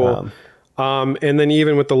really cool. And then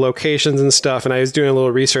even with the locations and stuff, and I was doing a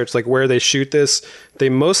little research, where they shoot this, they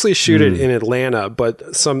mostly shoot it in Atlanta,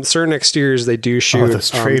 but some certain exteriors they do shoot. Oh, those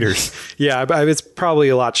traitors. It's probably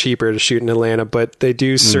a lot cheaper to shoot in Atlanta, but they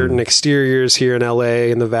do certain exteriors here in LA,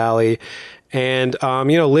 in the Valley. And,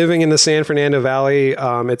 living in the San Fernando Valley,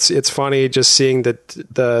 it's funny just seeing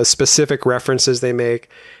the specific references they make.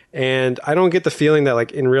 And I don't get the feeling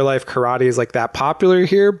that in real life karate is that popular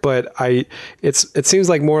here, but it seems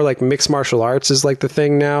more mixed martial arts is the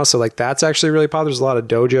thing now. So that's actually really popular. There's a lot of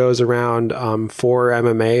dojos around for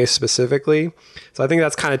MMA specifically. So I think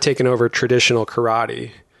that's kind of taken over traditional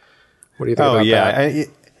karate. What do you think about that?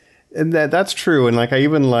 And that's true. And I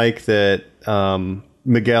even like that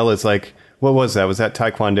Miguel is what was that? Was that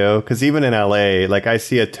Taekwondo? Because even in LA, I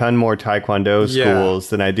see a ton more Taekwondo schools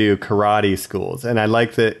than I do karate schools. And I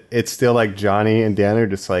like that it's still Johnny and Dan are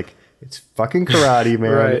just it's fucking karate,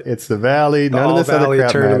 man. Right. It's the Valley. None of this other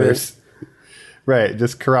crap matters. Right,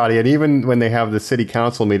 just karate. And even when they have the city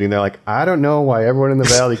council meeting, they're I don't know why everyone in the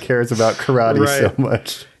Valley cares about karate so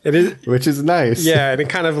much. It is, which is nice. Yeah, and it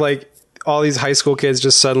kind of all these high school kids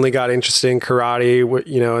just suddenly got interested in karate,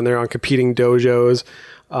 and they're on competing dojos.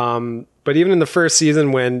 But even in the first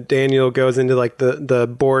season, when Daniel goes into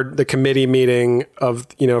the committee meeting of,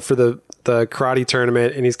 for the karate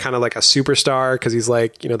tournament, and he's kind of a superstar because he's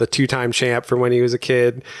the 2-time champ from when he was a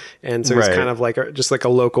kid. And so he's kind of just a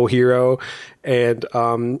local hero. And,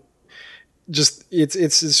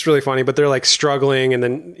 it's really funny, but they're struggling, and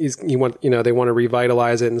then they want to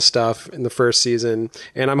revitalize it and stuff in the first season.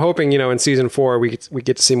 And I'm hoping, in season 4, we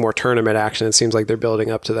get to see more tournament action. It seems like they're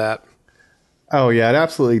building up to that. Oh yeah, it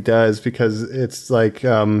absolutely does, because it's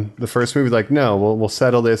the first movie no, we'll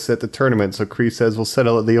settle this at the tournament. So Kreese says we'll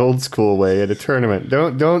settle it the old school way at a tournament.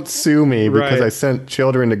 Don't sue me because I sent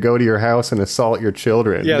children to go to your house and assault your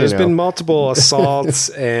children. Yeah, there's been multiple assaults,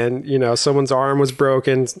 and someone's arm was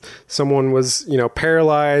broken, someone was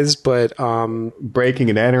paralyzed, but breaking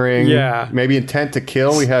and entering. Yeah, maybe intent to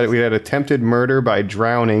kill. We had attempted murder by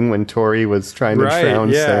drowning when Tori was trying to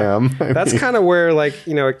drown Sam. That's kind of where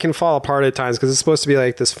it can fall apart at times, because it's supposed to be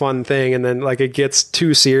this fun thing, and then it gets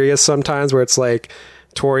too serious sometimes, where it's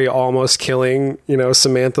Tori almost killing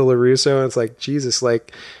Samantha LaRusso, and it's Jesus,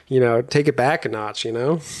 take it back a notch.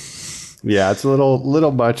 Yeah, it's a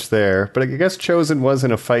little much there, but I guess Chosen was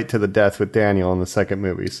in a fight to the death with Daniel in the second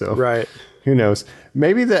movie, so who knows?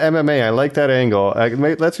 Maybe the MMA. I like that angle.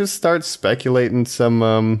 Let's just start speculating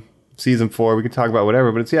some season 4. We can talk about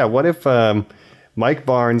whatever, but what if Mike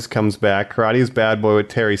Barnes comes back, Karate's bad boy with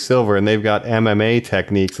Terry Silver, and they've got MMA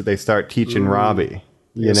techniques that they start teaching Robbie.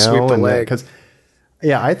 Sweep the leg. Because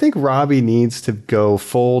I think Robbie needs to go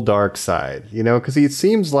full dark side, because he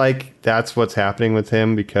seems like that's what's happening with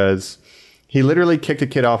him, because he literally kicked a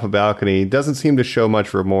kid off a balcony, doesn't seem to show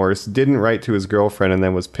much remorse, didn't write to his girlfriend, and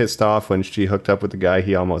then was pissed off when she hooked up with the guy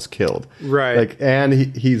he almost killed. Right. And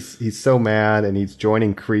he's so mad, and he's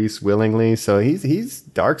joining Kreese willingly, so he's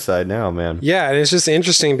dark side now, man. Yeah, and it's just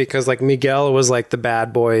interesting because Miguel was the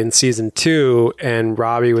bad boy in season 2, and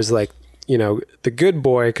Robbie was the good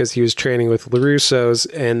boy because he was training with LaRusso's,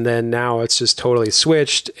 and then now it's just totally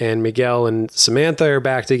switched, and Miguel and Samantha are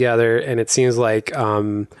back together, and it seems like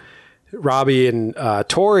Robbie and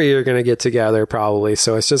Tori are going to get together probably.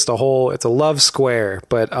 So it's just it's a love square,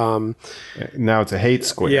 but now it's a hate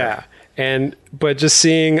square. yeah. But just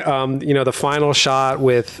seeing, the final shot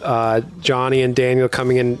with Johnny and Daniel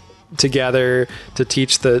coming in together to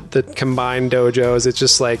teach the combined dojos, it's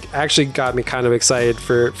just like actually got me kind of excited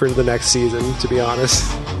for the next season, to be honest.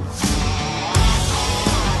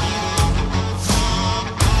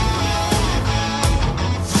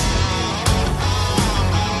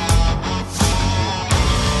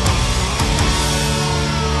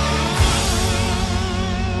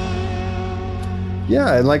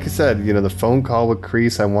 Yeah, and like I said, the phone call with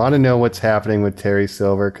Kreese, I want to know what's happening with Terry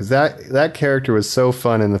Silver, because that character was so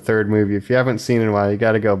fun in the third movie. If you haven't seen it in a while, you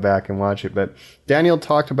got to go back and watch it. But Daniel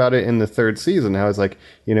talked about it in the third season. I was like,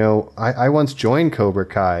 I once joined Cobra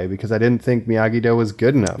Kai because I didn't think Miyagi-Do was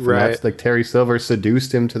good enough. Right. And that's like Terry Silver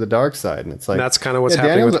seduced him to the dark side. And it's like, And that's kind of what's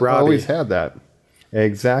happening Daniel's with Robbie. always had that.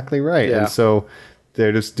 Exactly right. Yeah. And so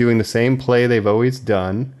they're just doing the same play they've always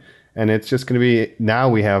done. And it's just going to be, now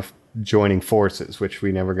we have joining forces, which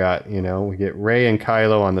we never got. We get Ray and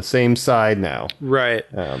Kylo on the same side now. Right.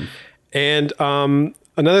 And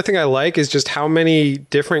another thing I like is just how many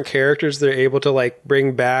different characters they're able to like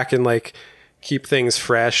bring back and like keep things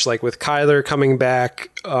fresh. Like with Kyler coming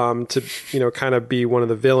back to kind of be one of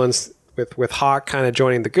the villains, with Hawk kind of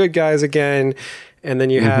joining the good guys again. And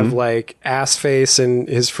then you have like Assface and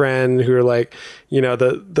his friend who are like,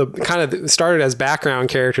 the kind of started as background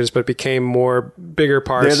characters, but became more bigger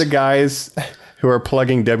parts. They're the guys who are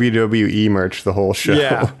plugging WWE merch the whole show.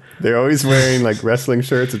 Yeah. They're always wearing like wrestling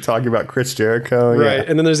shirts and talking about Chris Jericho. Right. Yeah.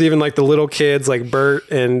 And then there's even like the little kids like Bert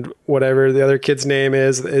and whatever the other kid's name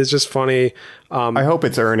is. It's just funny. I hope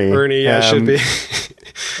it's Ernie. Ernie, yeah, it should be.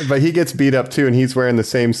 But he gets beat up too, and he's wearing the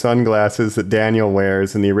same sunglasses that Daniel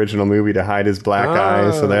wears in the original movie to hide his black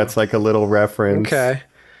eye. So that's like a little reference. Okay.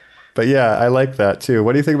 But yeah, I like that too.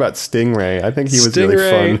 What do you think about Stingray? I think he was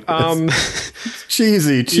really fun.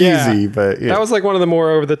 cheesy, Yeah. but yeah. That was like one of the more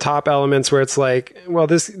over the top elements where it's like, well,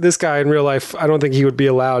 this guy in real life, I don't think he would be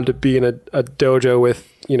allowed to be in a dojo with,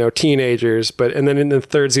 teenagers. And then in the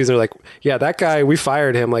third season, they're like, yeah, that guy, we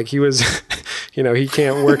fired him. Like he was, he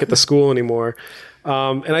can't work at the school anymore.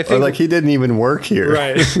 And I think he didn't even work here.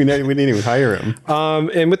 Right. we didn't even hire him.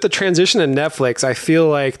 And with the transition to Netflix, I feel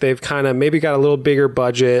like they've kind of maybe got a little bigger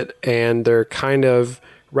budget and they're kind of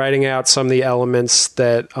writing out some of the elements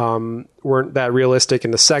that weren't that realistic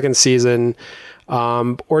in the second season,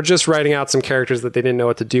 or just writing out some characters that they didn't know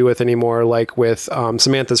what to do with anymore, like with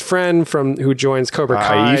Samantha's friend who joins Cobra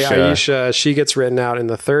Kai, Aisha. She gets written out in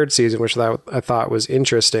the third season, which I thought was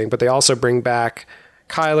interesting. But they also bring back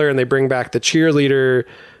Kyler, and they bring back the cheerleader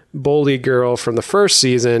Boldy girl from the first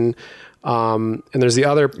season, and there's the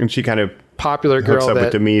other and she kind of popular hooks girl up that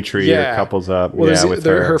with Dimitri or couples up. Well, with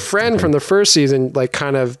her friend from the first season like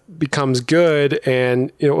kind of becomes good,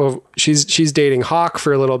 and she's dating Hawk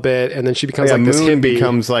for a little bit, and then she becomes like this Moon hippie.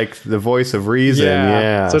 becomes like the voice of reason.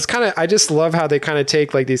 Yeah. So it's kind of, I just love how they kind of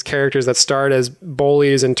take like these characters that start as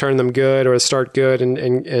bullies and turn them good, or start good,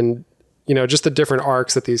 and just the different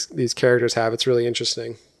arcs that these characters have. It's really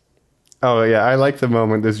interesting. Oh yeah, I like the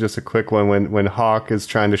moment. There's just a quick one when Hawk is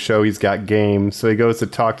trying to show he's got game. So he goes to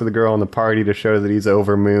talk to the girl in the party to show that he's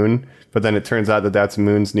over Moon, but then it turns out that that's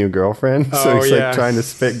Moon's new girlfriend. So he's like trying to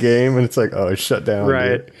spit game, and it's like, oh, shut down.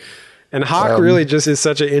 Right. Dude. And Hawk really just is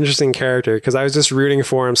such an interesting character, because I was just rooting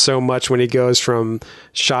for him so much when he goes from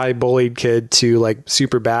shy bullied kid to like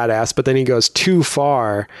super badass, but then he goes too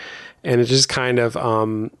far, and it's just kind of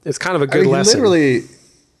it's kind of a good lesson.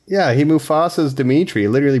 Yeah, he Mufasa's Dimitri. He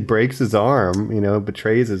literally breaks his arm,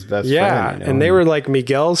 betrays his best friend. Yeah, and they were like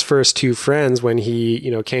Miguel's first two friends when he,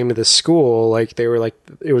 came to the school. Like they were like,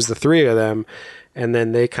 it was the three of them, and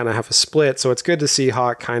then they kind of have a split. So it's good to see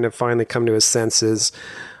Hawk kind of finally come to his senses.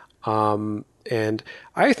 And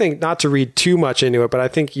I think, not to read too much into it, but I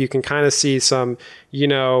think you can kind of see some,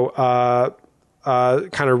 kind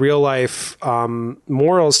of real life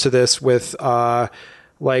morals to this with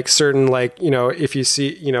like certain, like, if you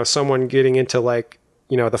see, someone getting into like,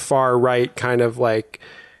 the far right kind of like,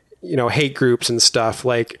 hate groups and stuff,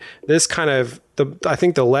 like this kind of, I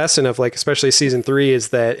think the lesson of like, especially season 3, is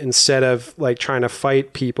that instead of like trying to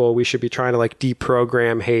fight people, we should be trying to like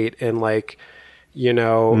deprogram hate and like,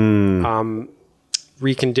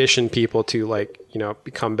 recondition people to like,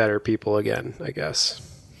 become better people again, I guess.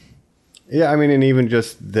 Yeah, I mean, and even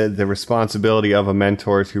just the responsibility of a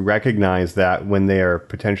mentor to recognize that when they are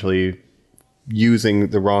potentially using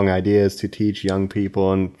the wrong ideas to teach young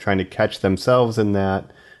people and trying to catch themselves in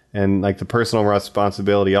that. And like the personal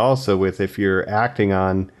responsibility also with if you're acting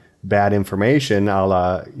on bad information, a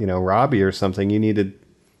la, Robbie or something, you need to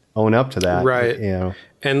own up to that. Right.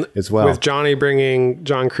 And as well. With Johnny bringing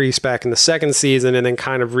John Kreese back in the second season and then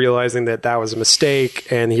kind of realizing that was a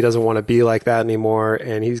mistake and he doesn't want to be like that anymore.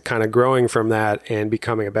 And he's kind of growing from that and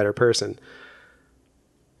becoming a better person.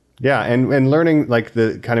 Yeah, and learning like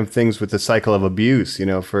the kind of things with the cycle of abuse,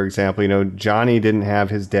 for example, Johnny didn't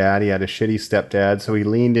have his dad. He had a shitty stepdad. So he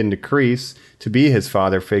leaned into Kreese to be his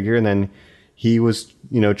father figure. And then he was,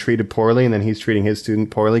 treated poorly. And then he's treating his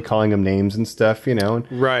student poorly, calling him names and stuff,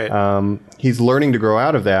 Right. He's learning to grow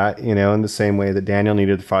out of that, in the same way that Daniel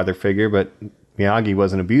needed the father figure. But Miyagi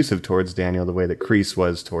wasn't abusive towards Daniel the way that Kreese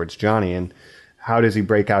was towards Johnny. And how does he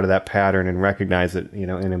break out of that pattern and recognize it,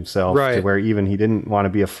 in himself, right, to where even he didn't want to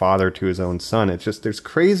be a father to his own son? It's just, there's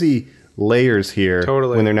crazy layers here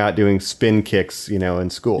totally, when they're not doing spin kicks, in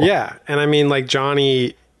school. Yeah. And I mean, like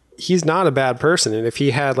Johnny, he's not a bad person. And if he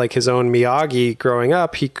had like his own Miyagi growing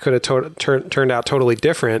up, he could have turned out totally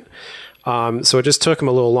different. So it just took him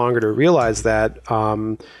a little longer to realize that.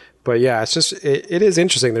 But yeah, it's just, it is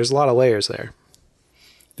interesting. There's a lot of layers there.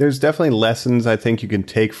 There's definitely lessons I think you can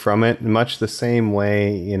take from it, much the same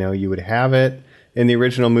way, you would have it in the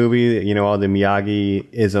original movie, all the Miyagi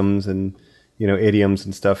isms and, idioms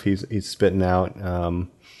and stuff he's spitting out.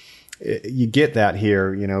 You get that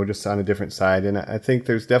here, just on a different side. And I think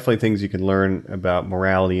there's definitely things you can learn about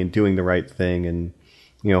morality and doing the right thing and,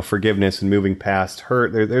 forgiveness and moving past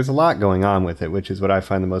hurt. There's a lot going on with it, which is what I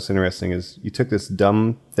find the most interesting is you took this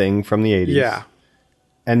dumb thing from the 80s. Yeah.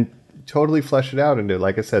 And totally flesh it out into,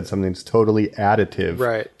 like I said, something that's totally additive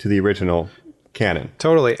right, to the original canon.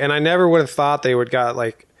 Totally. And I never would have thought they would got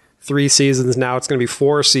like 3 seasons. Now it's going to be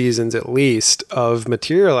 4 seasons at least of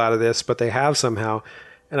material out of this, but they have somehow.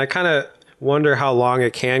 And I kind of wonder how long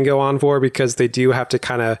it can go on for, because they do have to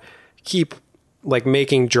kind of keep like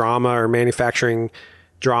making drama or manufacturing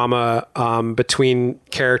drama between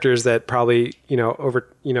characters that probably,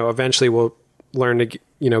 eventually will learn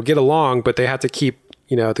to, get along, but they have to keep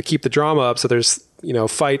the drama up. So there's,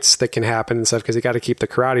 fights that can happen and stuff, because you got to keep the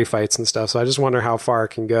karate fights and stuff. So I just wonder how far it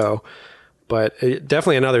can go, but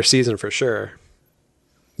definitely another season for sure.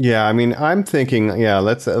 Yeah. I mean, I'm thinking,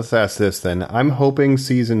 let's ask this then. I'm hoping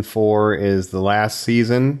season 4 is the last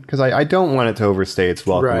season, because I don't want it to overstay its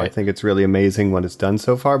welcome. Right. I think it's really amazing what it's done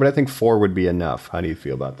so far, but I think 4 would be enough. How do you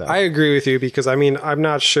feel about that? I agree with you, because I mean, I'm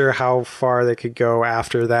not sure how far they could go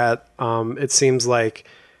after that. It seems like,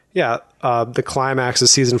 the climax of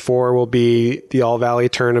season 4 will be the All Valley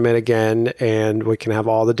tournament again, and we can have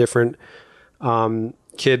all the different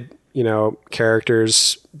kid,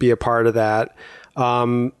 characters be a part of that.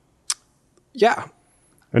 Yeah.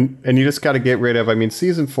 And you just got to get rid of, I mean,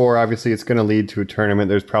 season 4, obviously it's going to lead to a tournament.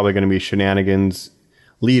 There's probably going to be shenanigans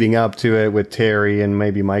leading up to it with Terry and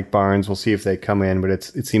maybe Mike Barnes. We'll see if they come in, but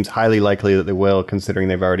it seems highly likely that they will, considering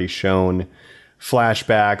they've already shown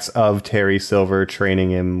flashbacks of Terry Silver training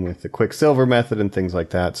him with the Quicksilver method and things like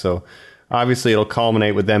that. So obviously it'll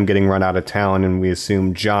culminate with them getting run out of town, and we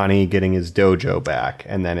assume Johnny getting his dojo back.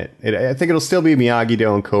 And then I think it'll still be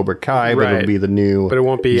Miyagi-Do and Cobra Kai, but it'll be the new but it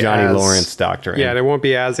won't be Johnny Lawrence doctrine. Yeah, and it won't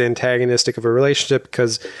be as antagonistic of a relationship,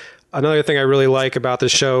 because another thing I really like about the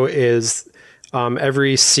show is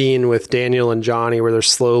every scene with Daniel and Johnny where they're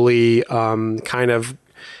slowly kind of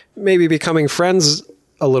maybe becoming friends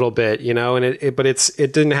a little bit, and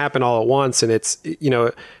it didn't happen all at once. And it's,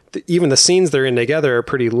 even the scenes they're in together are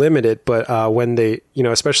pretty limited, but when they,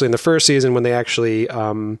 especially in the first season, when they actually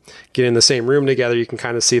get in the same room together, you can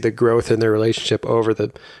kind of see the growth in their relationship over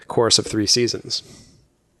the course of 3 seasons.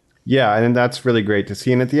 Yeah, and that's really great to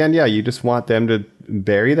see. And at the end, you just want them to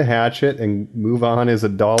bury the hatchet and move on as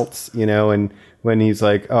adults, and when he's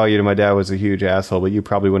like, oh, my dad was a huge asshole, but you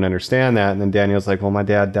probably wouldn't understand that. And then Daniel's like, well, my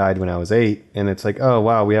dad died when I was 8. And it's like, oh,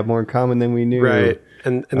 wow, we have more in common than we knew. Right.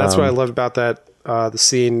 And that's what I loved about that, the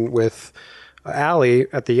scene with Allie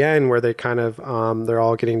at the end, where they kind of, they're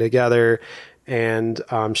all getting together, and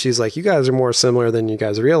she's like, you guys are more similar than you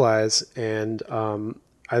guys realize. And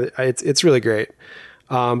it's really great.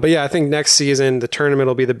 But yeah, I think next season, the tournament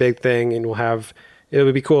will be the big thing, and it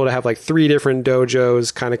would be cool to have like 3 different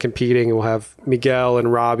dojos kind of competing. And we'll have Miguel and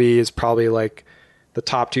Robbie is probably like the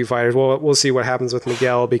top 2 fighters. We'll see what happens with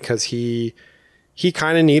Miguel, because he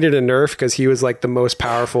kind of needed a nerf, because he was like the most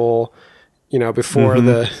powerful, before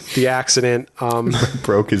the accident.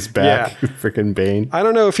 Broke his back, freaking Bane. I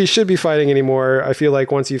don't know if he should be fighting anymore. I feel like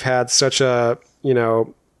once you've had such a,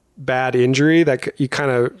 bad injury, that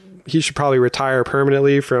he should probably retire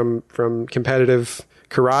permanently from competitive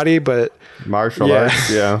karate, but Martial Yeah.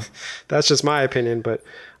 arts, yeah. that's just my opinion. But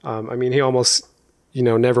I mean, he almost,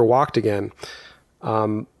 never walked again.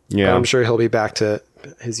 But I'm sure he'll be back to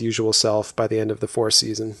his usual self by the end of the 4th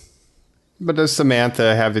season. But does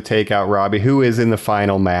Samantha have to take out Robbie? Who is in the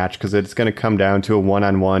final match? Because it's going to come down to a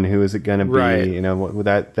one-on-one. Who is it going to be?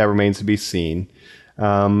 Right. That remains to be seen.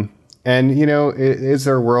 And, is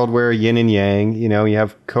there a world where yin and yang, you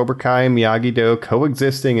have Cobra Kai and Miyagi-Do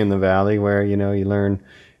coexisting in the valley where, you learn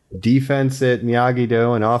defense at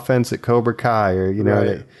Miyagi-Do and offense at Cobra Kai, or,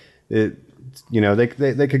 Right.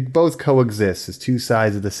 they could both coexist as two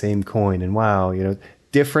sides of the same coin. And wow,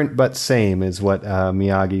 different but same is what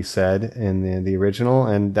Miyagi said in the original,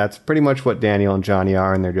 and that's pretty much what Daniel and Johnny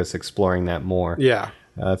are, and they're just exploring that more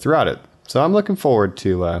throughout it. So I'm looking forward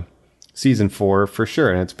to season 4 for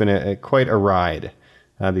sure, and it's been quite a ride,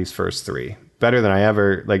 these first 3. Better than I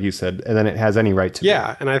ever, like you said, and then it has any right to be.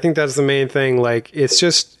 Yeah, and I think that's the main thing. Like, it's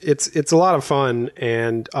just, it's a lot of fun,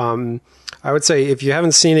 and I would say if you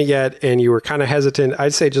haven't seen it yet and you were kind of hesitant,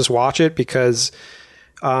 I'd say just watch it, because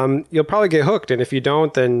you'll probably get hooked, and if you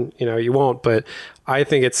don't, then you won't. But I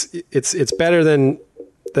think it's better than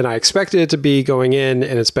I expected it to be going in,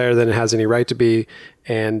 and it's better than it has any right to be.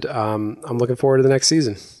 And I'm looking forward to the next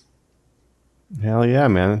season. Hell yeah,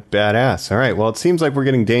 man. Badass. All right. Well, it seems like we're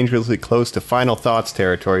getting dangerously close to final thoughts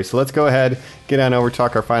territory. So let's go ahead, get on over,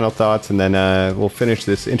 talk our final thoughts, and then we'll finish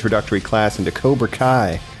this introductory class into Cobra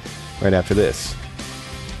Kai right after this.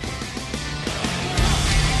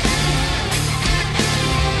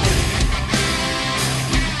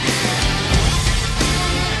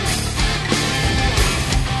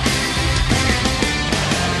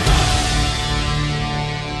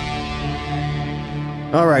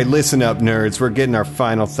 All right, listen up, nerds. We're getting our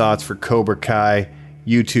final thoughts for Cobra Kai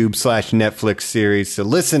YouTube/Netflix series. So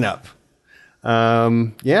listen up.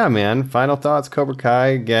 Yeah, man. Final thoughts, Cobra Kai.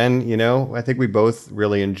 Again, I think we both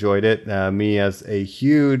really enjoyed it. Me as a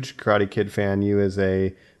huge Karate Kid fan, you as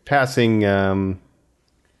a passing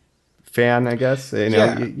fan, I guess.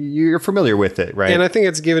 You're familiar with it, right? And I think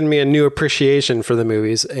it's given me a new appreciation for the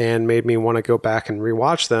movies and made me want to go back and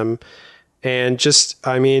rewatch them. And just,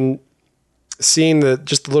 seeing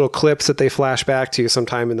the little clips that they flash back to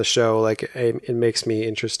sometime in the show, like it makes me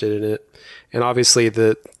interested in it. And obviously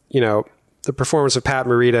the performance of Pat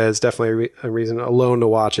Morita is definitely a reason alone to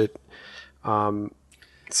watch it.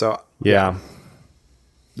 Yeah.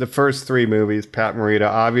 The first 3 movies, Pat Morita,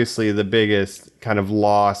 obviously the biggest kind of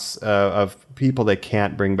loss of people they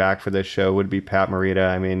can't bring back for this show would be Pat Morita.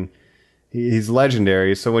 I mean, he's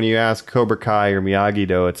legendary. So when you ask Cobra Kai or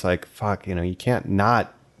Miyagi-Do, it's like, fuck, you can't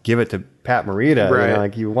not give it to Pat Morita.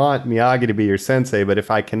 Right. You want Miyagi to be your sensei, but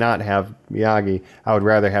if I cannot have Miyagi, I would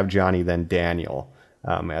rather have Johnny than Daniel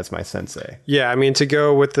as my sensei. Yeah, to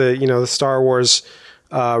go with the Star Wars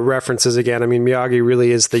references again. Miyagi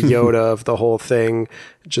really is the Yoda of the whole thing,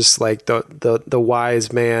 just like the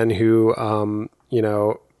wise man who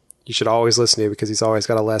you should always listen to because he's always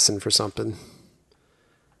got a lesson for something.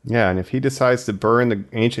 Yeah, and if he decides to burn the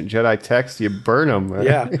ancient Jedi text, you burn him. Right?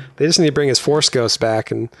 Yeah, they just need to bring his Force Ghost back,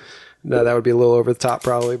 and that would be a little over the top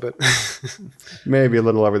probably, but maybe a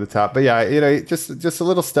little over the top. But yeah, just a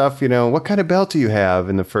little stuff. What kind of belt do you have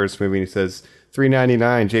in the first movie? And he says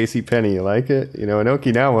 $3.99 J.C. Penney. You like it? In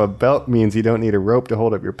Okinawa, a belt means you don't need a rope to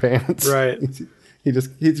hold up your pants. Right.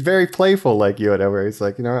 He's very playful like Yoda, where he's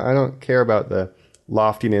like, I don't care about the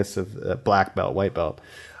loftiness of black belt, white belt.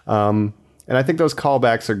 And I think those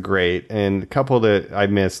callbacks are great. And a couple that I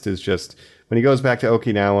missed is just when he goes back to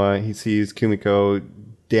Okinawa, he sees Kumiko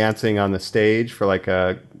dancing on the stage for like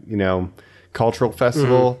a, cultural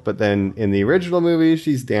festival. Mm-hmm. But then in the original movie,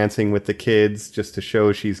 she's dancing with the kids just to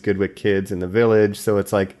show she's good with kids in the village. So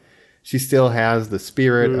it's like she still has the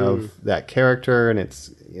spirit of that character. And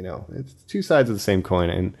it's, it's two sides of the same coin.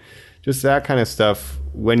 And just that kind of stuff,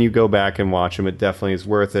 when you go back and watch them, it definitely is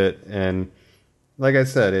worth it. And like I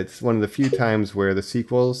said, it's one of the few times where the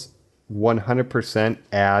sequels 100%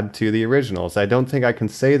 add to the originals. I don't think I can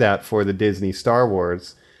say that for the Disney Star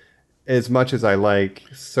Wars. As much as I like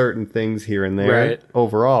certain things here and there, right.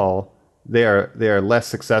 Overall, they are less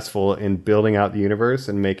successful in building out the universe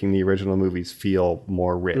and making the original movies feel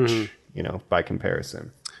more rich, by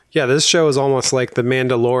comparison. Yeah, this show is almost like the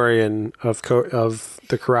Mandalorian of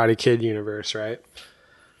the Karate Kid universe, right?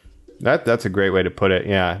 That's a great way to put it.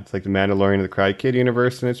 Yeah, it's like the Mandalorian of the Karate Kid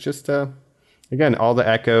universe, and it's just again all the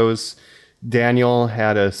echoes. Daniel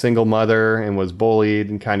had a single mother and was bullied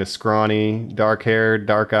and kind of scrawny, dark hair,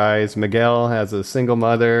 dark eyes. Miguel has a single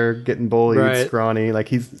mother, getting bullied, right. Scrawny.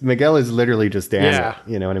 Like Miguel is literally just Daniel. Yeah.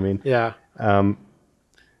 You know what I mean? Yeah.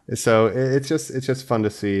 So it's just fun to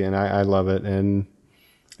see, and I love it. And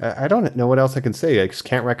I don't know what else I can say. I just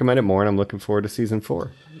can't recommend it more, and I'm looking forward to season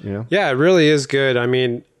 4. You know? Yeah, it really is good. I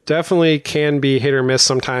mean, definitely can be hit or miss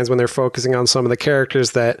sometimes when they're focusing on some of the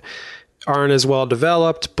characters that aren't as well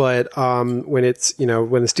developed, but when it's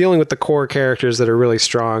dealing with the core characters that are really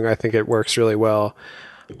strong, I think it works really well.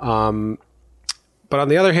 But on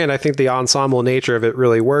the other hand, I think the ensemble nature of it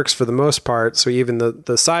really works for the most part. So even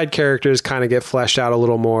the side characters kind of get fleshed out a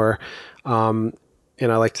little more. And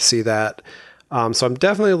I like to see that. So I'm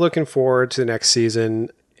definitely looking forward to the next season.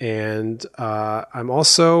 And I'm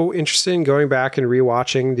also interested in going back and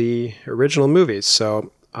rewatching the original movies.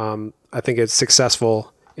 So I think it's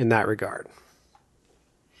successful in that regard.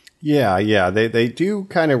 Yeah. They do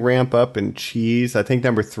kind of ramp up in cheese. I think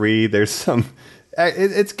number 3, there's some...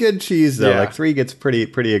 It's good cheese though. Yeah. Like 3 gets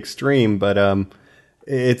pretty extreme, but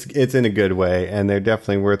it's in a good way, and they're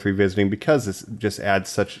definitely worth revisiting because this just adds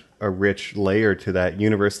such a rich layer to that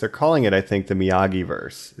universe. They're calling it, I think, the Miyagi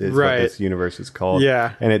verse is what this universe is called.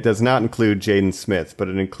 Yeah, and it does not include Jaden Smith, but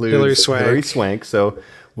it includes Hilary Swank. So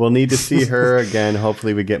we'll need to see her again.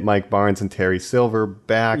 Hopefully, we get Mike Barnes and Terry Silver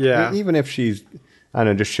back. Yeah, even if she's, I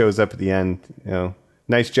don't know, just shows up at the end. You know,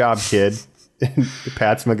 nice job, kid.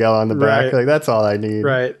 Pats Miguel on the back. Right. Like, that's all I need.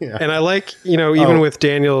 Right. Yeah. And I like, even with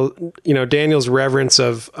Daniel, Daniel's reverence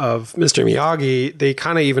of Mr. Miyagi, they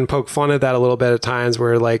kind of even poke fun at that a little bit at times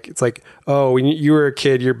where like, it's like, oh, when you were a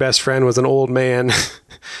kid, your best friend was an old man,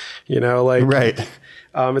 right.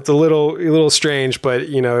 It's a little strange, but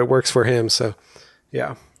it works for him. So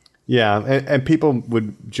yeah. Yeah, and people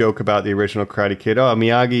would joke about the original Karate Kid. Oh,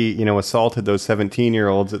 Miyagi, assaulted those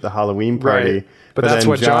 17-year-olds at the Halloween party. Right. But that's then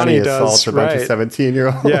what Johnny does, assaults a bunch of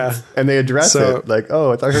 17-year-olds. Yeah. And they address it like,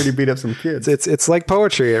 oh, I heard he beat up some kids. It's like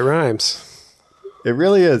poetry. It rhymes. It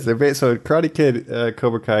really is. So Karate Kid,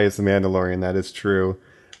 Cobra Kai is the Mandalorian. That is true.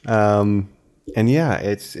 And yeah,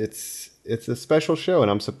 it's a special show,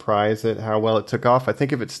 and I'm surprised at how well it took off. I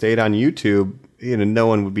think if it stayed on YouTube, no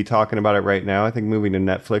one would be talking about it right now. I think moving to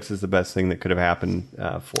Netflix is the best thing that could have happened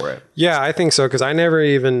for it. Yeah, I think so, because I never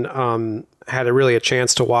even had a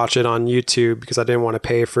chance to watch it on YouTube because I didn't want to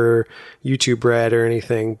pay for YouTube Red or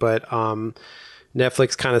anything. But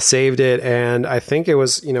Netflix kind of saved it, and I think it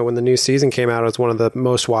was, when the new season came out, it was one of the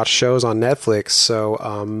most watched shows on Netflix.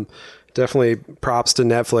 So definitely props to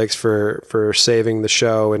Netflix for saving the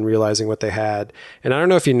show and realizing what they had. And I don't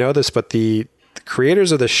know if you know this, but the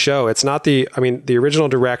creators of the show, it's not the original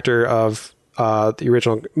director of the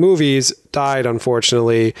original movies died,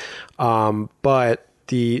 unfortunately. But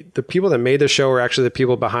the people that made the show were actually the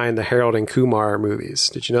people behind the Harold and Kumar movies.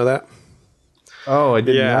 Did you know that? Oh, I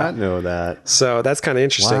did not know that. So that's kind of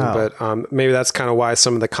interesting, Wow. but maybe that's kind of why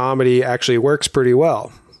some of the comedy actually works pretty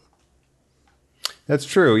well. That's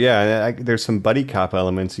true, yeah. There's some buddy cop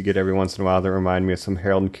elements you get every once in a while that remind me of some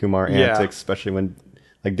Harold and Kumar antics, especially when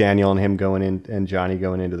like Daniel and him going in and Johnny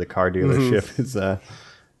going into the car dealership is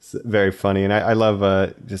very funny. And I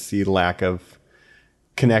love just the lack of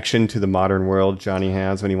connection to the modern world Johnny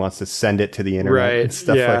has when he wants to send it to the internet and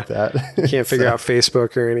stuff like that. You can't figure out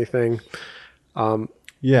Facebook or anything.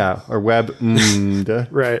 Yeah, or web.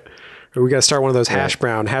 Right. Or we got to start one of those hash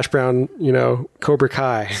brown, Cobra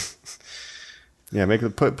Kai. Yeah,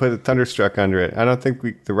 put a Thunderstruck under it. I don't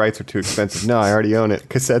think the rights are too expensive. No, I already own it.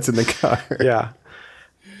 Cassette's in the car. Yeah.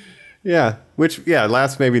 Yeah,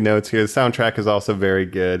 last maybe notes here. The soundtrack is also very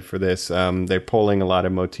good for this. They're pulling a lot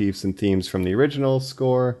of motifs and themes from the original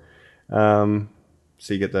score. So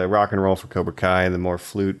you get the rock and roll for Cobra Kai and the more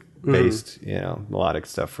flute-based, melodic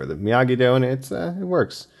stuff for the Miyagi-Do, and it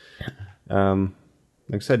works. Like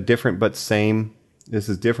I said, different but same. This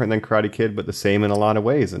is different than Karate Kid, but the same in a lot of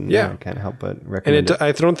ways, and I can't help but recommend it.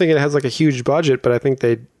 I don't think it has like a huge budget, but I think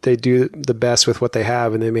they do the best with what they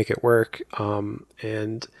have, and they make it work.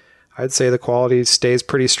 And I'd say the quality stays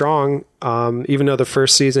pretty strong. Even though the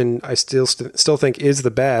first season I still think is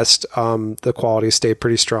the best, the quality stayed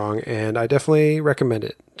pretty strong, and I definitely recommend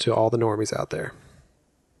it to all the normies out there.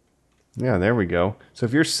 Yeah, there we go. So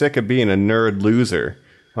if you're sick of being a nerd loser,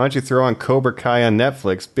 why don't you throw on Cobra Kai on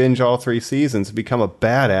Netflix, binge all 3 seasons, and become a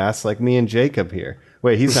badass like me and Jacob here.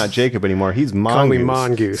 Wait, he's not Jacob anymore. He's Mongoose. Call me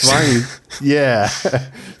Mongoose. Yeah.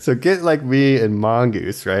 So get like me and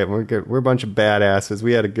Mongoose, right? We're a bunch of badasses.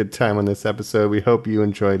 We had a good time on this episode. We hope you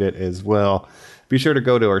enjoyed it as well. Be sure to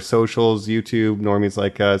go to our socials, YouTube, Normies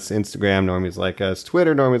Like Us, Instagram, Normies Like Us,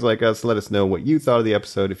 Twitter, Normies Like Us. Let us know what you thought of the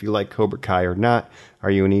episode, if you like Cobra Kai or not.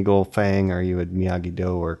 Are you an Eagle, Fang? Are you a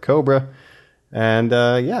Miyagi-Do or Cobra? And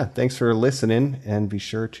thanks for listening, and be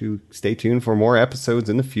sure to stay tuned for more episodes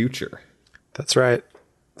in the future. That's right.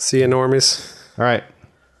 See you, normies. All right.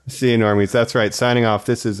 See you, normies. That's right. Signing off.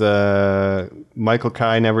 This is Michael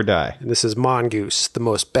Kai Never Die. And this is Mongoose, the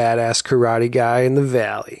most badass karate guy in the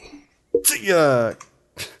valley. See ya.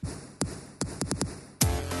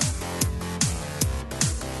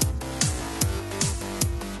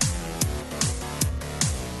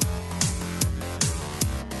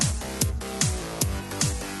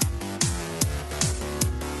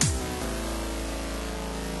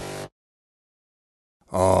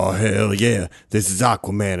 Oh, hell yeah. This is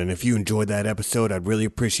Aquaman, and if you enjoyed that episode, I'd really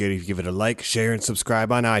appreciate it if you give it a like, share, and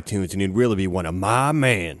subscribe on iTunes, and you'd really be one of my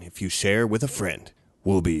man if you share with a friend.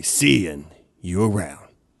 We'll be seeing you around.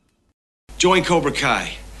 Join Cobra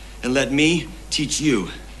Kai and let me teach you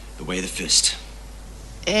the way of the fist.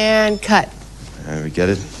 And cut. We get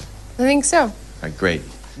it? I think so. All right, great.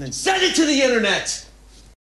 And then send it to the internet!